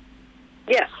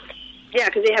 Yes. Yeah,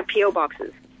 because they have P.O.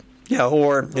 boxes. Yeah,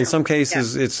 or in some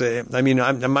cases my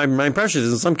impression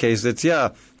is in some cases it's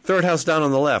third house down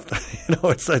on the left.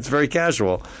 It's very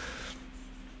casual.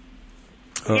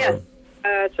 Yeah.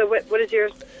 So what is your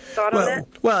thought on that?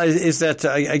 Well, is that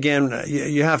again?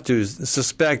 You have to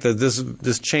suspect that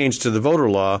this change to the voter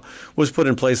law was put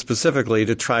in place specifically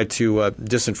to try to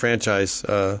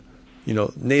disenfranchise,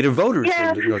 Native voters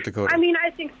in North Dakota. I mean,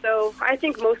 I think so. I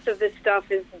think most of this stuff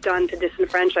is done to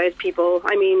disenfranchise people.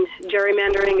 I mean,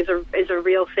 gerrymandering is a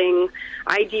real thing.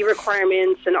 ID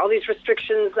requirements and all these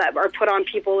restrictions that are put on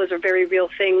people is a very real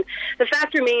thing. The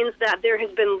fact remains that there has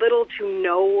been little to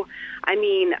no,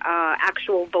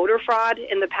 actual voter fraud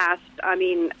in the past,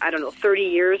 30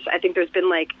 years. I think there's been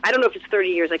I don't know if it's 30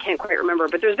 years, I can't quite remember,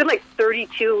 but there's been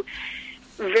 32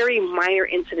 very minor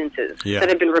incidences that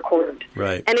have been recorded.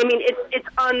 Right. And it's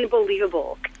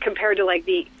unbelievable compared to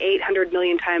the 800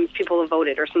 million times people have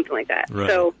voted or something like that. Right.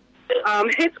 So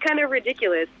it's kind of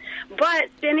ridiculous. But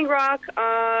Standing Rock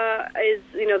is,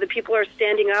 the people are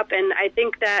standing up, and I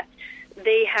think that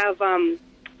they have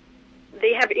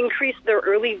increased their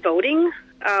early voting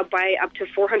by up to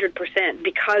 400%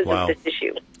 because of this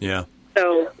issue. Yeah.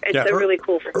 So it's a really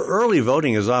cool thing. Early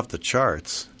voting is off the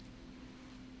charts.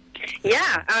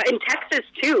 Yeah, in Texas,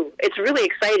 too. It's really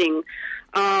exciting.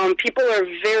 People are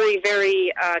very,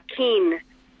 very keen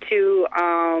to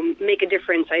make a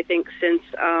difference, I think, since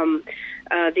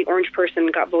the orange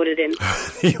person got voted in.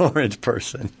 The orange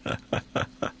person.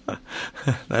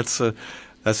 That's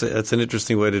an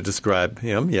interesting way to describe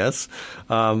him, yes.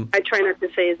 I try not to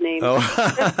say his name.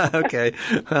 Oh, okay.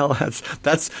 Well,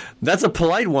 that's a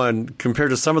polite one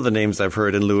compared to some of the names I've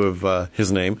heard in lieu of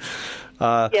his name.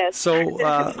 Yes.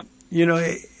 So,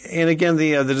 and again,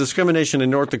 the discrimination in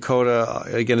North Dakota,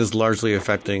 again, is largely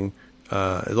affecting,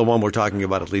 the one we're talking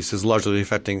about at least, is largely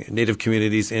affecting Native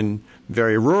communities in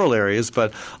very rural areas.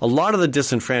 But a lot of the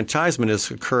disenfranchisement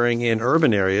is occurring in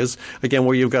urban areas, again,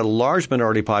 where you've got large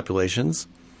minority populations.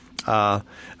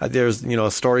 There's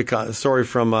a story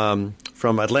from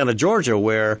Atlanta, Georgia,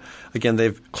 where again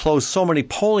they've closed so many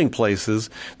polling places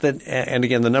that, and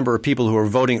again the number of people who are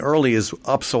voting early is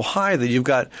up so high that you've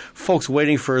got folks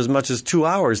waiting for as much as 2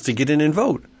 hours to get in and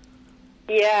vote.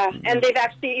 Yeah, and they've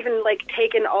actually even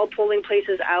taken all polling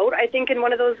places out, I think, in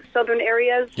one of those southern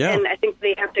areas. Yeah. And I think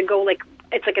they have to go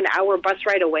it's an hour bus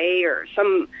ride away or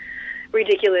some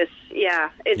ridiculous.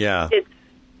 Yeah.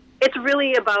 It's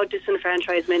really about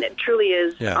disenfranchisement. It truly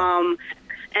is. Yeah.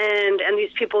 And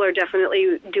these people are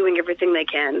definitely doing everything they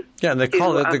can. Yeah, and they're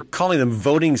calling them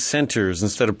voting centers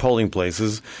instead of polling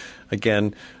places.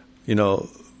 Again,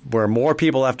 where more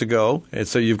people have to go, and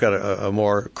so you've got a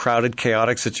more crowded,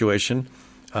 chaotic situation.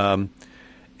 And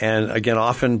again,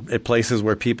 often at places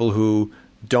where people who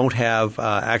don't have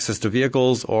access to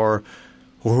vehicles or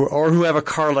who have a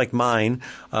car like mine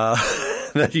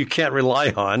that you can't rely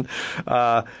on.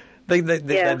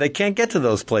 They can't get to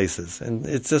those places, and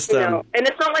it's just and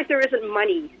it's not like there isn't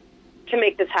money to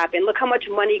make this happen. Look how much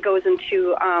money goes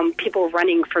into people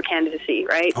running for candidacy,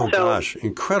 right? Oh gosh,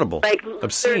 incredible!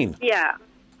 Obscene. Yeah.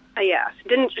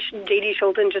 Didn't J.D.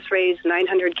 Schulten just raise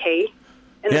 $900K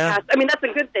in the past? I mean, that's a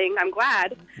good thing. I'm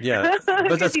glad. Yeah,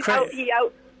 but that's crazy.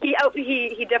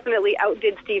 He definitely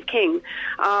outdid Steve King,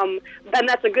 and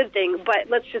that's a good thing. But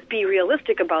let's just be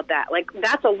realistic about that.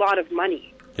 That's a lot of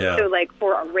money. Yeah. So,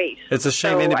 for a race. It's a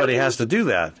shame anybody has to do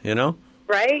that,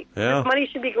 Right? Yeah. This money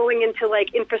should be going into,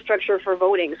 infrastructure for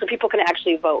voting so people can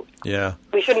actually vote. Yeah.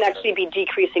 We shouldn't actually be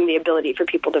decreasing the ability for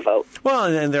people to vote. Well,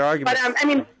 and their argument...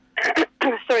 But,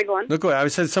 sorry, go on. No, go ahead. I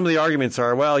said some of the arguments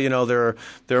are,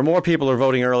 there are more people who are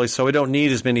voting early, so we don't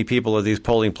need as many people at these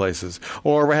polling places.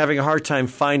 Or we're having a hard time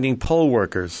finding poll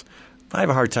workers. I have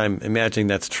a hard time imagining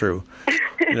that's true.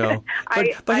 But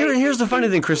here's the funny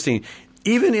thing, Christine.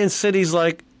 Even in cities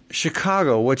like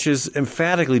Chicago, which is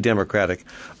emphatically Democratic,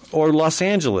 or Los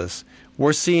Angeles,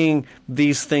 we're seeing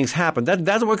these things happen.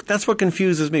 That's what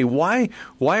confuses me. Why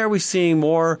are we seeing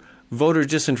more voter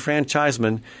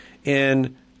disenfranchisement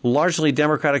in largely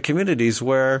Democratic communities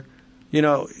where,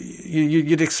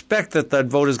 you'd expect that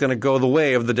vote is going to go the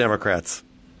way of the Democrats?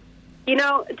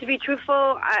 To be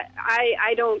truthful,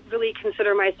 I don't really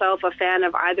consider myself a fan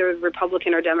of either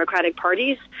Republican or Democratic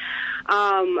parties.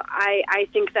 I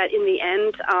think that in the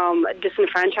end,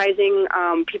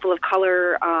 disenfranchising people of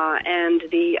color and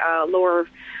the lower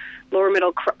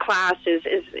class is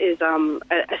a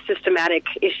systematic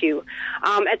issue.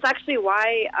 It's actually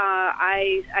why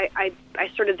I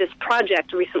started this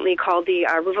project recently called the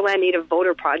Riverland Native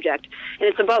Voter Project, and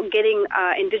it's about getting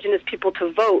Indigenous people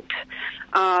to vote,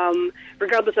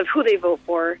 regardless of who they vote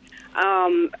for.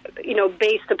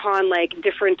 Based upon like a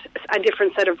different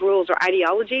set of rules or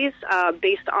ideologies,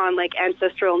 based on like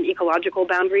ancestral and ecological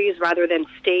boundaries rather than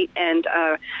state and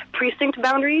precinct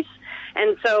boundaries.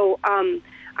 And so,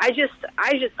 I just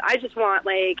want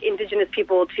like Indigenous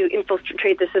people to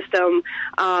infiltrate the system,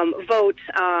 vote,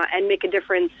 and make a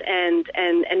difference, and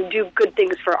do good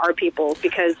things for our people,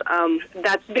 because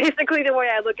that's basically the way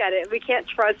I look at it. We can't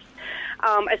trust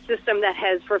a system that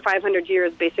has for 500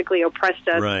 years basically oppressed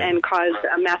us and caused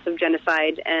a massive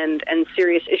genocide and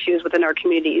serious issues within our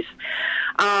communities.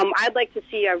 I'd like to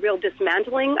see a real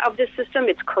dismantling of this system.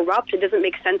 It's corrupt. It doesn't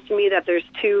make sense to me that there's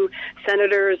 2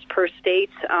 senators per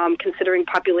state, considering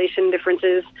population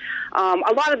differences.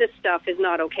 A lot of this stuff is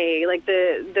not okay. Like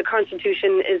the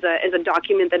Constitution is a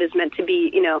document that is meant to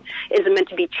be,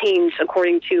 changed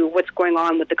according to what's going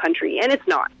on with the country, and it's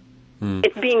not.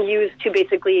 It's being used to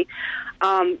basically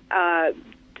to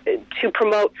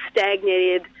promote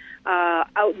stagnated,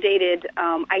 outdated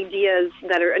ideas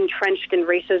that are entrenched in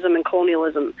racism and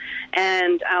colonialism,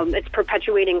 and it's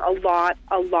perpetuating a lot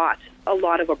of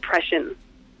oppression,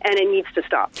 and it needs to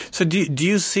stop. So, do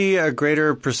you see a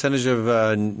greater percentage of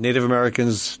Native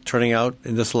Americans turning out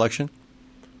in this election?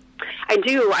 I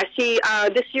do. I see.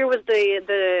 This year was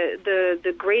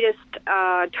the greatest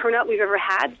turnout we've ever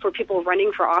had for people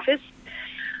running for office,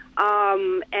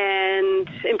 and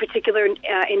in particular,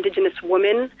 Indigenous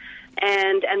women.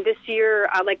 And this year,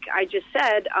 like I just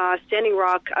said, Standing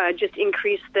Rock just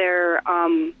increased their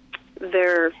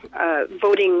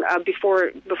voting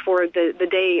before the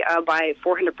day by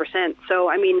 400%. So,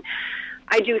 I mean,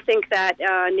 I do think that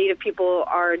Native people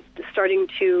are starting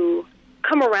to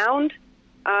come around.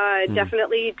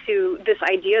 Definitely to this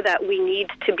idea that we need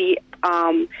to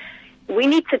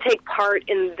take part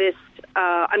in this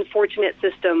unfortunate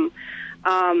system,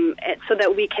 so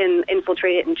that we can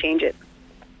infiltrate it and change it.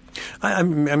 I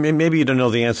mean, maybe you don't know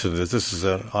the answer to this. This is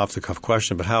an off-the-cuff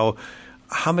question, but how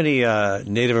many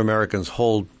Native Americans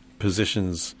hold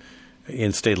positions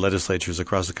in state legislatures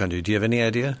across the country? Do you have any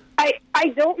idea? I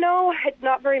don't know. It's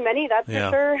not very many, that's for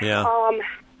sure. Yeah.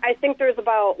 I think there's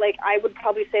about, I would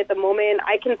probably say at the moment,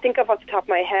 I can think of off the top of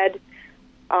my head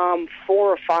 4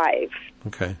 or 5.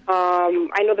 Okay.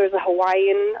 I know there's a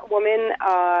Hawaiian woman.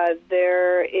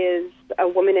 There is a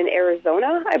woman in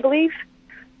Arizona, I believe.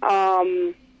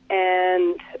 And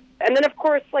then, of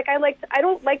course, I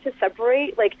don't like to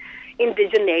separate,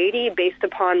 indigeneity based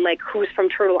upon, who's from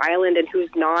Turtle Island and who's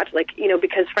not,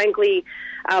 because, frankly,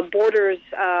 border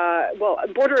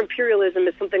imperialism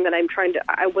is something that I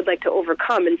would like to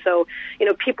overcome. And so,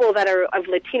 people that are of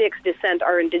Latinx descent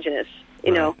are Indigenous,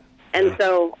 know. And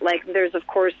so, there's, of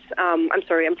course, I'm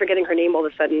sorry, I'm forgetting her name all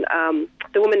of a sudden,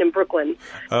 the woman in Brooklyn.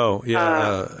 Oh,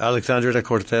 yeah, Alexandria de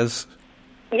Cortez?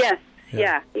 Yes.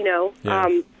 Yeah,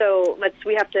 so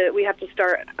we have to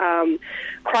start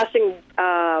crossing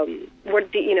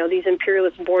these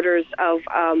imperialist borders of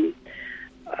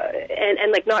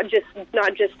and not just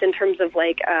in terms of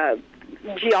not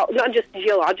just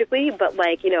geologically, but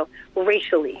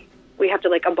racially. We have to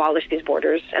abolish these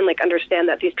borders and understand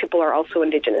that these people are also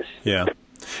Indigenous. Yeah.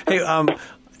 Hey,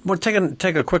 we'll take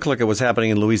a quick look at what's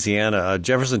happening in Louisiana.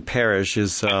 Jefferson Parish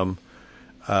is a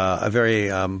very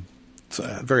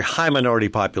high minority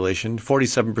population,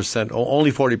 47%,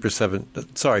 only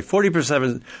 40%, sorry,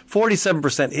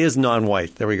 47% is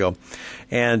non-white. There we go.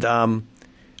 And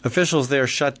officials there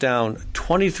shut down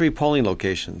 23 polling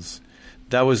locations.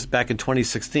 That was back in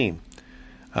 2016.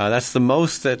 That's the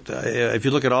most that, if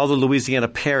you look at all the Louisiana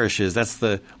parishes, that's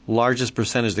the largest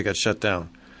percentage that got shut down.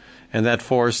 And that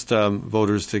forced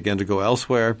voters to go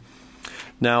elsewhere.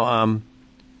 Now,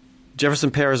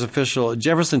 Jefferson Parish officials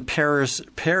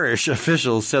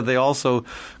said they also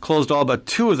closed all but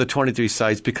 2 of the 23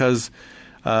 sites because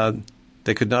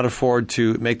they could not afford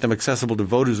to make them accessible to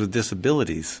voters with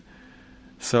disabilities.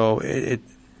 So it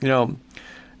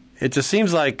just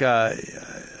seems like,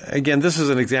 again, this is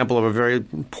an example of a very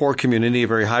poor community, a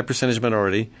very high percentage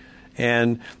minority,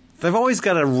 and they've always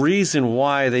got a reason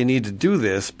why they need to do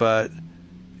this, but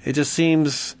it just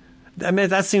seems...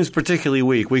 that seems particularly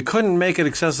weak. We couldn't make it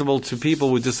accessible to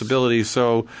people with disabilities,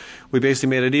 so we basically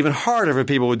made it even harder for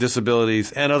people with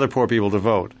disabilities and other poor people to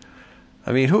vote.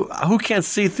 I mean, who can't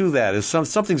see through that?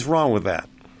 Something's wrong with that.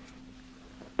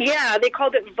 Yeah, they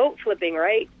called it vote flipping,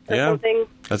 right? Or something.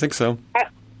 I think so.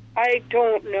 I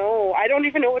don't know. I don't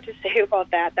even know what to say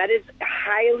about that. That is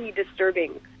highly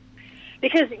disturbing.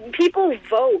 because people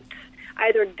vote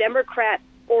either Democrat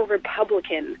or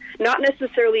Republican, not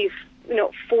necessarily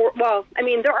for, well, I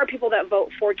mean, there are people that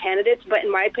vote for candidates, but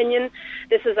in my opinion,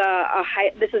 this is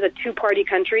a two-party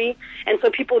country, and so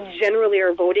people generally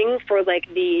are voting for like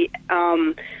a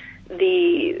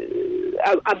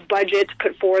budget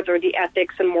put forth or the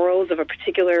ethics and morals of a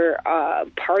particular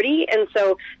party. And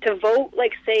so to vote,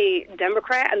 like, say,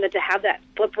 Democrat, and then to have that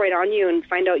flip right on you and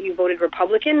find out you voted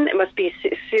Republican, it must be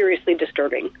seriously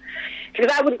disturbing. Because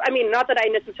not that I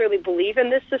necessarily believe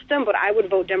in this system, but I would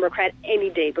vote Democrat any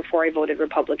day before I voted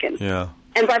Republican. Yeah.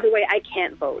 And by the way, I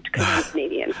can't vote because I'm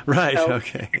Canadian. Right, so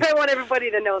okay. I want everybody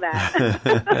to know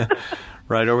that.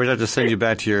 Right, or we'd have to send you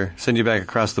back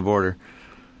across the border.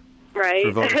 Right.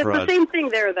 For voter It's fraud. the same thing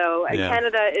there, though. Yeah.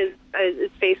 Canada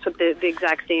is faced with the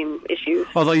exact same issues.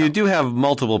 Although you do have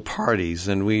multiple parties,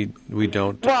 and we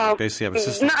don't basically have a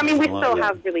system. No, I mean, we still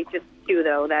have really just two,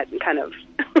 though, that kind of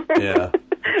Yeah.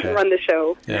 Okay. run the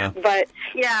show. Yeah. But,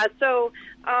 yeah, so...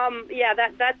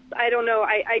 that's, I don't know.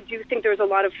 I do think there's a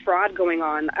lot of fraud going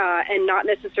on, and not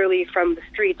necessarily from the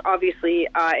streets. Obviously,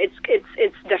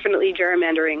 it's definitely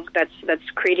gerrymandering that's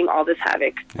creating all this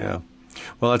havoc. Yeah.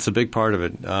 Well, that's a big part of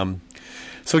it.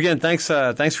 So again, thanks,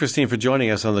 Christine, for joining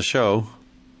us on the show.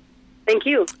 Thank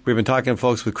you. We've been talking,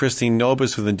 folks, with Christine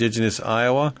Nobiss with Indigenous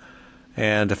Iowa.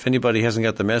 And if anybody hasn't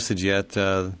got the message yet,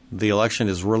 the election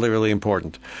is really, really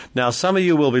important. Now, some of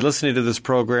you will be listening to this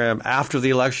program after the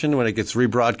election when it gets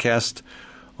rebroadcast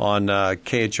on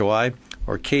KHOI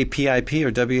or KPIP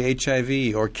or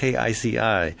WHIV or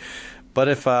KICI. But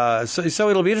if so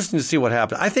it'll be interesting to see what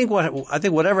happens. I think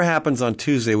whatever happens on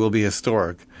Tuesday will be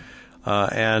historic,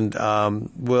 and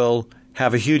will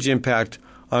have a huge impact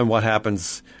on what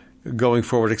happens going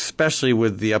forward, especially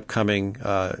with the upcoming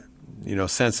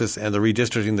census and the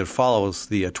redistricting that follows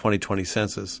the 2020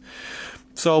 census.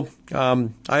 So,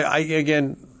 I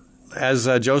again, as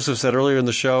Joseph said earlier in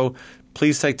the show,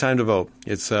 please take time to vote.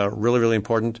 It's really, really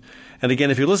important. And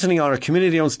again, if you're listening on our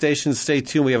community-owned stations, stay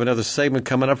tuned. We have another segment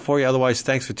coming up for you. Otherwise,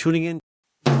 thanks for tuning in.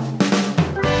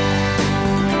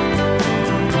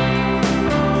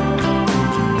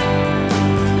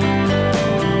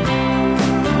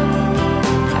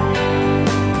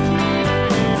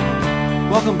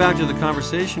 Welcome back to the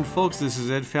conversation, folks. This is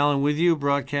Ed Fallon with you,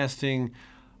 broadcasting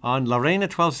on La Reina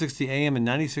 1260 AM and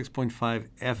 96.5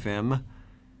 FM. All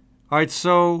right,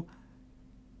 so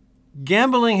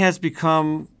gambling has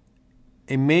become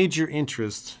a major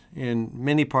interest in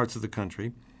many parts of the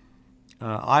country.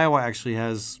 Iowa actually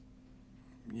has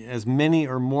as many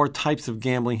or more types of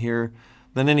gambling here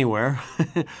than anywhere.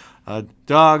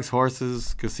 Dogs,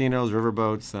 horses, casinos,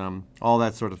 riverboats, all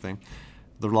that sort of thing.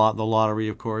 The lottery,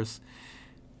 of course.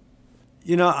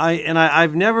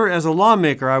 I've never, as a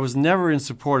lawmaker, I was never in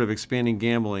support of expanding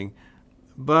gambling,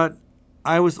 but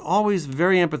I was always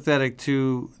very empathetic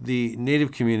to the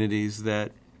Native communities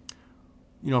that,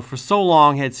 for so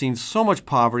long had seen so much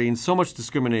poverty and so much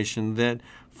discrimination that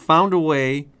found a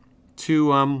way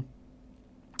to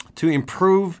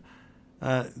improve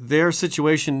their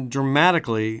situation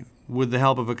dramatically with the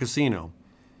help of a casino.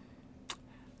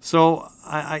 So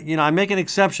I make an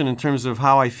exception in terms of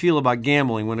how I feel about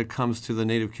gambling when it comes to the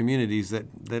Native communities that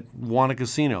want a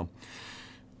casino.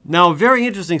 Now, a very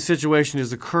interesting situation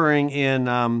is occurring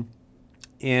in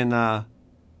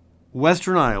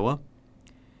western Iowa,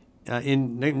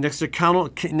 next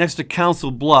to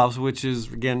Council Bluffs, which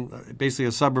is again basically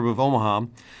a suburb of Omaha,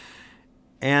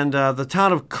 and the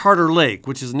town of Carter Lake,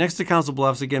 which is next to Council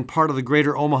Bluffs, again part of the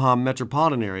greater Omaha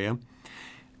metropolitan area.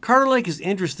 Carter Lake is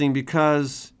interesting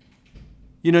because,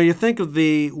 you think of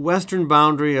the western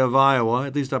boundary of Iowa,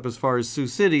 at least up as far as Sioux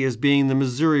City, as being the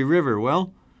Missouri River.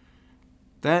 Well,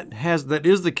 that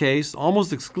is the case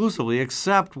almost exclusively,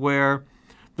 except where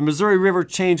the Missouri River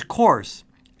changed course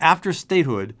after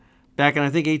statehood back in, I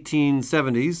think,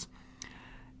 1870s.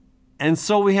 And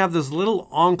so we have this little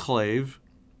enclave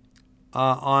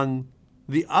on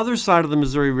the other side of the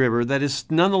Missouri River that is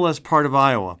nonetheless part of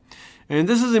Iowa. And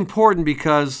this is important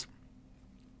because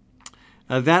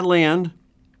that land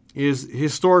is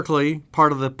historically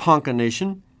part of the Ponca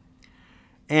Nation.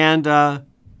 And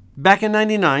back in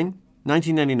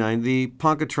 1999, the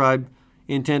Ponca tribe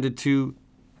intended to,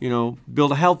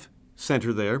 build a health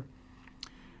center there.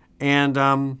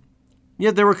 And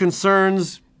yet there were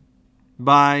concerns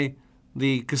by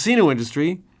the casino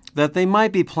industry that they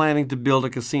might be planning to build a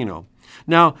casino.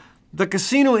 Now, the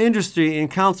casino industry in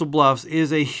Council Bluffs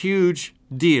is a huge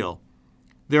deal.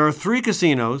 There are 3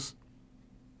 casinos.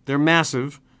 They're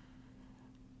massive.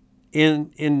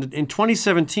 In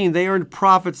 2017, they earned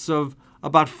profits of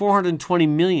about $420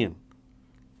 million.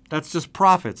 That's just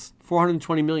profits,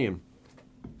 $420 million.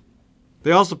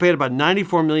 They also paid about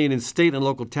 $94 million in state and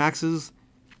local taxes,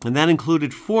 and that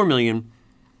included $4 million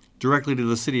directly to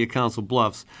the city of Council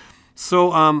Bluffs.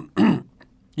 So,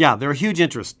 yeah, they're a huge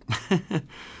interest.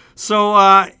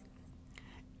 So,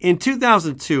 in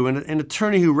 2002, an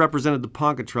attorney who represented the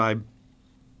Ponca tribe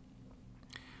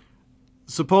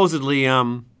supposedly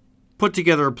put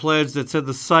together a pledge that said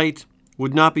the site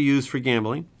would not be used for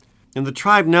gambling. And the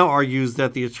tribe now argues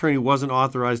that the attorney wasn't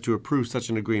authorized to approve such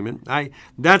an agreement.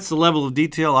 That's the level of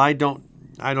detail I don't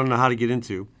know how to get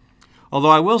into. Although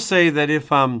I will say that if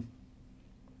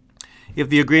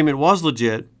the agreement was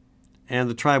legit and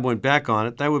the tribe went back on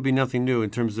it, that would be nothing new in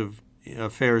terms of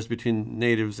affairs between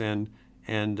natives and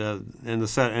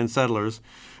settlers.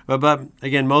 But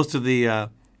again, most of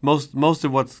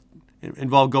what's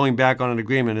involved going back on an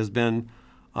agreement has been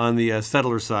on the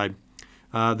settler side.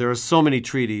 There are so many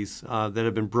treaties that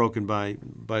have been broken by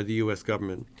the U.S.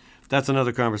 government. That's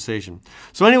another conversation.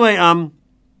 So anyway,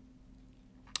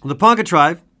 the Ponca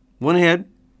tribe went ahead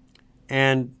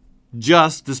and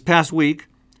just this past week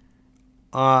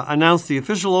announced the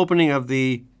official opening of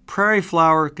the Prairie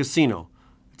Flower Casino.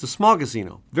 It's a small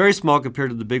casino, very small compared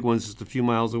to the big ones just a few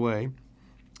miles away.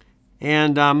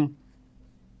 And,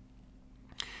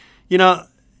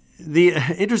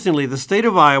 interestingly, the state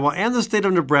of Iowa and the state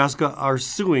of Nebraska are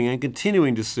suing and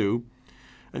continuing to sue.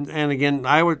 And again,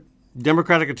 Iowa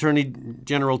Democratic Attorney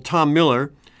General Tom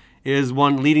Miller is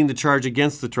one leading the charge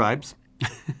against the tribes.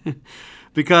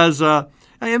 Because,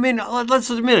 let's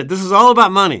admit it, this is all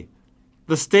about money.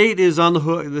 The state is on the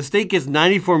hook. The state gets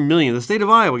 $94 million. The state of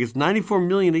Iowa gets $94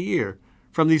 million a year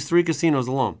from these 3 casinos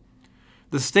alone.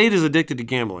 The state is addicted to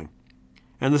gambling.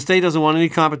 And the state doesn't want any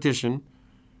competition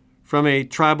from a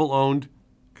tribal-owned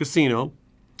casino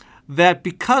that,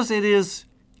 because it is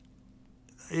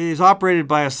operated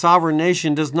by a sovereign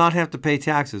nation, does not have to pay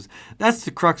taxes. That's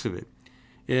the crux of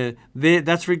it.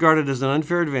 That's regarded as an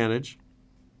unfair advantage.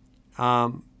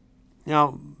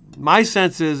 Now, my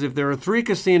sense is if there are 3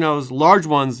 casinos, large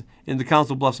ones, in the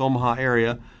Council Bluffs, Omaha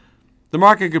area, the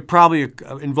market could probably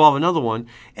involve another one.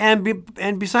 And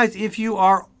besides, if you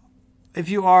are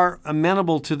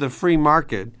amenable to the free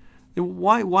market,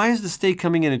 why is the state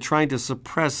coming in and trying to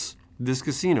suppress this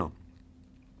casino?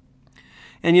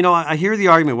 And, I hear the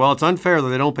argument, well, it's unfair that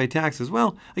they don't pay taxes.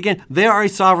 Well, again, they are a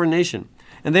sovereign nation.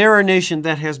 And they are a nation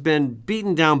that has been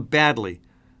beaten down badly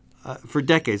for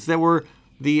decades. They were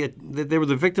the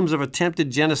victims of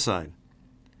attempted genocide.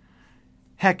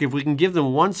 Heck, if we can give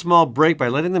them one small break by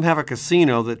letting them have a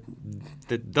casino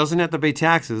that doesn't have to pay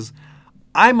taxes,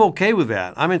 I'm okay with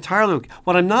that. I'm entirely okay.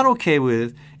 What I'm not okay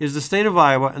with is the state of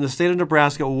Iowa and the state of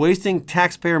Nebraska wasting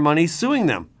taxpayer money suing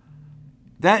them.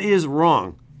 That is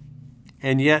wrong.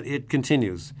 And yet it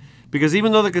continues. Because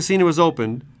even though the casino was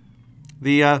opened,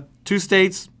 the 2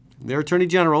 states, their attorney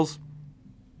generals,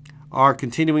 are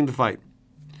continuing to fight.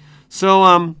 So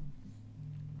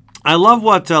I love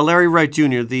what Larry Wright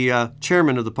Jr., the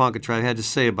chairman of the Ponca tribe, had to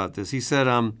say about this. He said,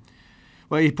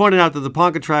 he pointed out that the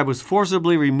Ponca tribe was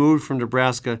forcibly removed from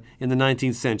Nebraska in the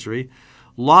 19th century,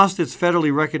 lost its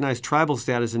federally recognized tribal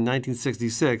status in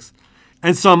 1966,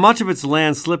 and saw much of its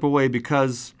land slip away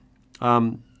because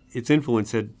its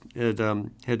influence had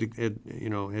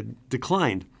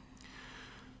declined.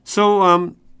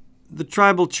 So the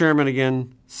tribal chairman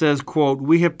again says, quote,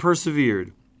 "We have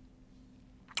persevered.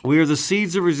 We are the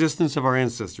seeds of resistance of our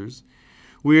ancestors.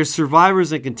 We are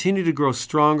survivors and continue to grow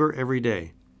stronger every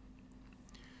day."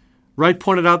 Wright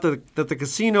pointed out that the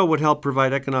casino would help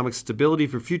provide economic stability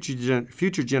for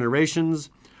future generations,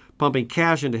 pumping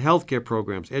cash into healthcare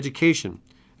programs, education,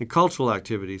 and cultural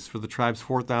activities for the tribe's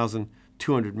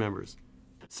 4,200 members.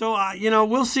 So,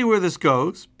 we'll see where this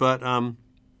goes, but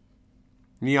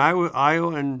the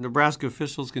Iowa and Nebraska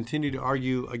officials continue to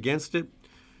argue against it.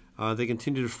 They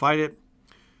continue to fight it.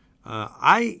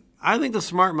 I think the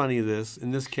smart money of this,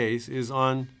 in this case, is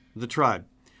on the tribe.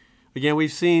 Again,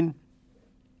 we've seen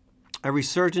a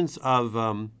resurgence of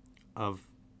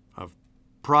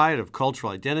pride, of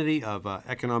cultural identity, of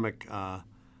economic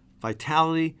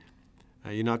vitality.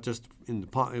 You're not just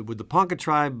with the Ponca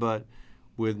tribe, but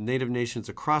with Native nations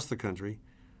across the country,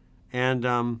 and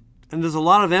there's a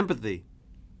lot of empathy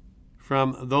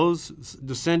from those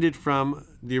descended from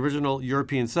the original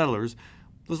European settlers.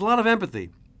 There's a lot of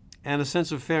empathy and a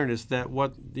sense of fairness that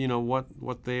what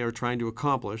they are trying to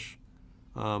accomplish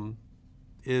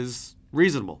is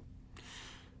reasonable.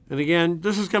 And again,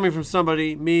 this is coming from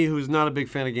me, who's not a big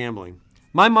fan of gambling.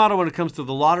 My motto when it comes to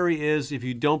the lottery is, if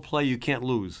you don't play, you can't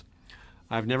lose.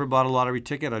 I've never bought a lottery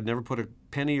ticket. I've never put a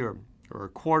penny or a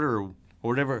quarter or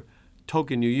whatever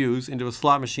token you use into a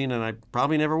slot machine, and I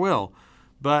probably never will.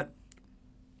 But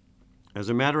as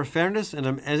a matter of fairness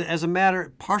and as a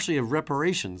matter partially of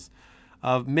reparations,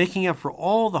 of making up for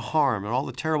all the harm and all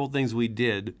the terrible things we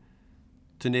did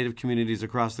to Native communities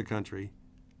across the country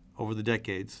over the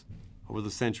decades, over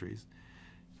the centuries.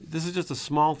 This is just a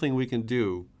small thing we can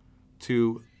do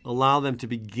to allow them to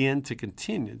begin to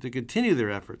continue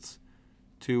their efforts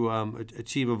to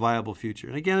achieve a viable future.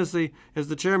 And again, as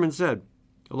the chairman said,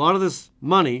 a lot of this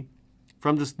money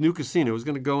from this new casino is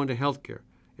going to go into healthcare,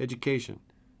 education,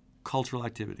 cultural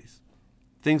activities,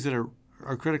 things that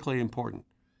are critically important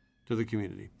to the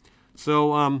community.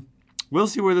 So we'll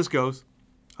see where this goes.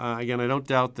 Again, I don't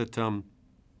doubt that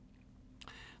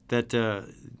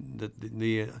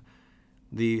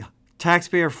the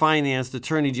taxpayer-financed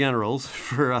attorney generals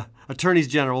for attorneys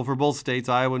general for both states,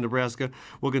 Iowa and Nebraska,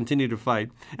 will continue to fight.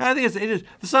 And I think there's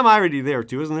some irony there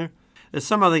too, isn't there? That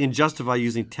somehow they can justify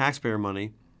using taxpayer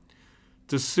money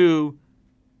to sue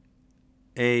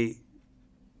a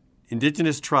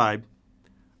indigenous tribe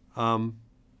on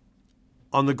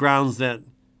the grounds that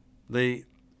they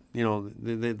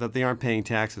aren't paying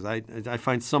taxes. I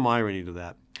find some irony to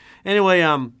that. Anyway,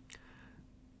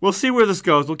 we'll see where this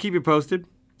goes. We'll keep you posted.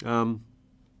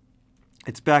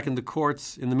 It's back in the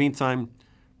courts. In the meantime,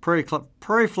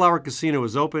 Prairie Flower Casino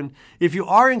is open. If you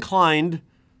are inclined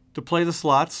to play the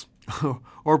slots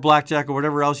or blackjack or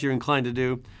whatever else you're inclined to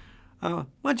do, why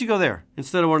don't you go there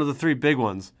instead of one of the three big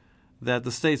ones that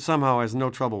the state somehow has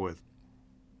no trouble with?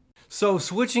 So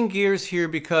switching gears here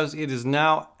because it is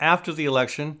now after the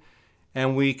election,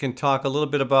 and we can talk a little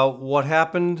bit about what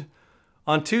happened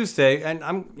on Tuesday. And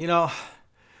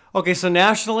okay, so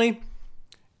nationally,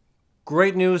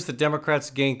 great news that Democrats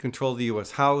gained control of the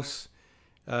U.S. House,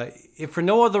 if for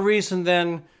no other reason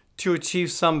than to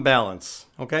achieve some balance.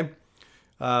 Okay,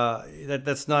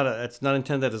 that's not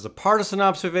intended as a partisan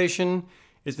observation.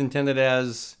 It's intended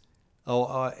as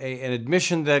an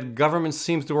admission that government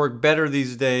seems to work better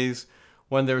these days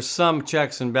when there's some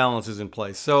checks and balances in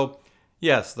place. So,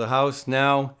 yes, the House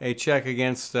now a check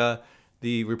against the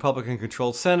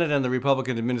Republican-controlled Senate and the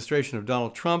Republican administration of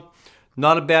Donald Trump.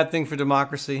 Not a bad thing for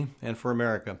democracy and for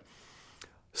America.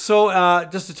 So,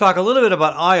 just to talk a little bit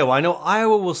about Iowa, I know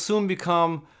Iowa will soon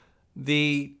become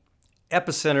the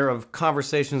epicenter of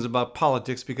conversations about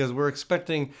politics because we're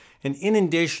expecting an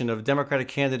inundation of Democratic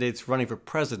candidates running for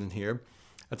president here.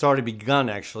 That's already begun,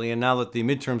 actually, and now that the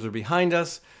midterms are behind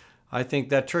us, I think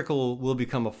that trickle will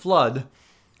become a flood.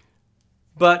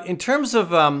 But in terms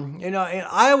of,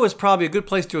 Iowa is probably a good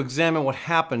place to examine what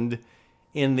happened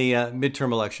in the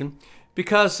midterm election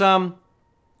because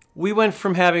we went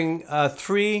from having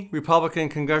 3 Republican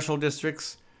congressional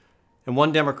districts and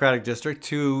 1 Democratic district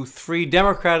to 3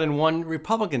 Democrat and 1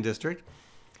 Republican district.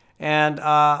 And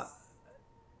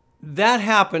that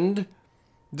happened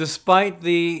despite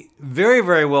the very,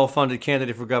 very well-funded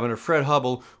candidate for governor, Fred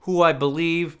Hubbell, who I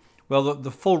believe, well,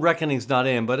 the full reckoning's not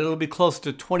in, but it'll be close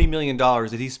to $20 million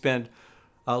that he spent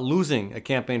losing a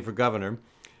campaign for governor.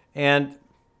 And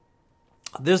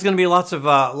there's going to be lots of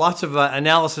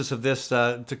analysis of this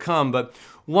to come. But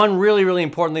one really, really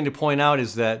important thing to point out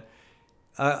is that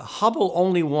Hubbell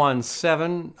only won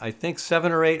 7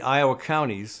 or 8 Iowa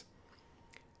counties.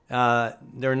 There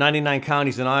are 99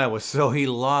 counties in Iowa, so he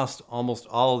lost almost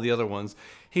all of the other ones.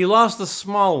 He lost the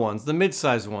small ones, the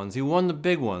mid-sized ones. He won the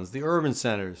big ones, the urban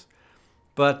centers.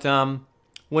 But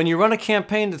when you run a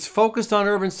campaign that's focused on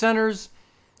urban centers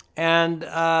and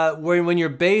when your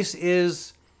base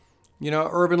is,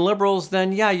 urban liberals,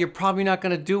 then you're probably not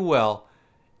going to do well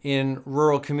in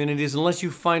rural communities unless you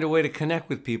find a way to connect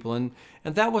with people. And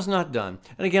that was not done.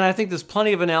 And again, I think there's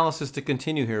plenty of analysis to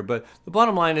continue here. But the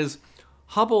bottom line is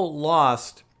Hubbell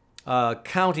lost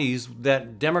counties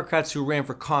that Democrats who ran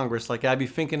for Congress, like Abby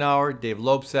Finkenauer, Dave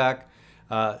Loebsack,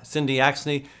 Cindy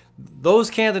Axne, those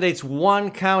candidates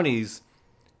won counties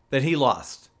that he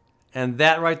lost. And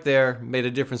that right there made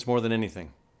a difference more than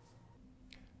anything.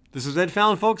 This is Ed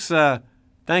Fallon, folks.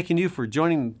 Thanking you for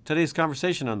joining today's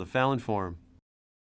conversation on the Fallon Forum.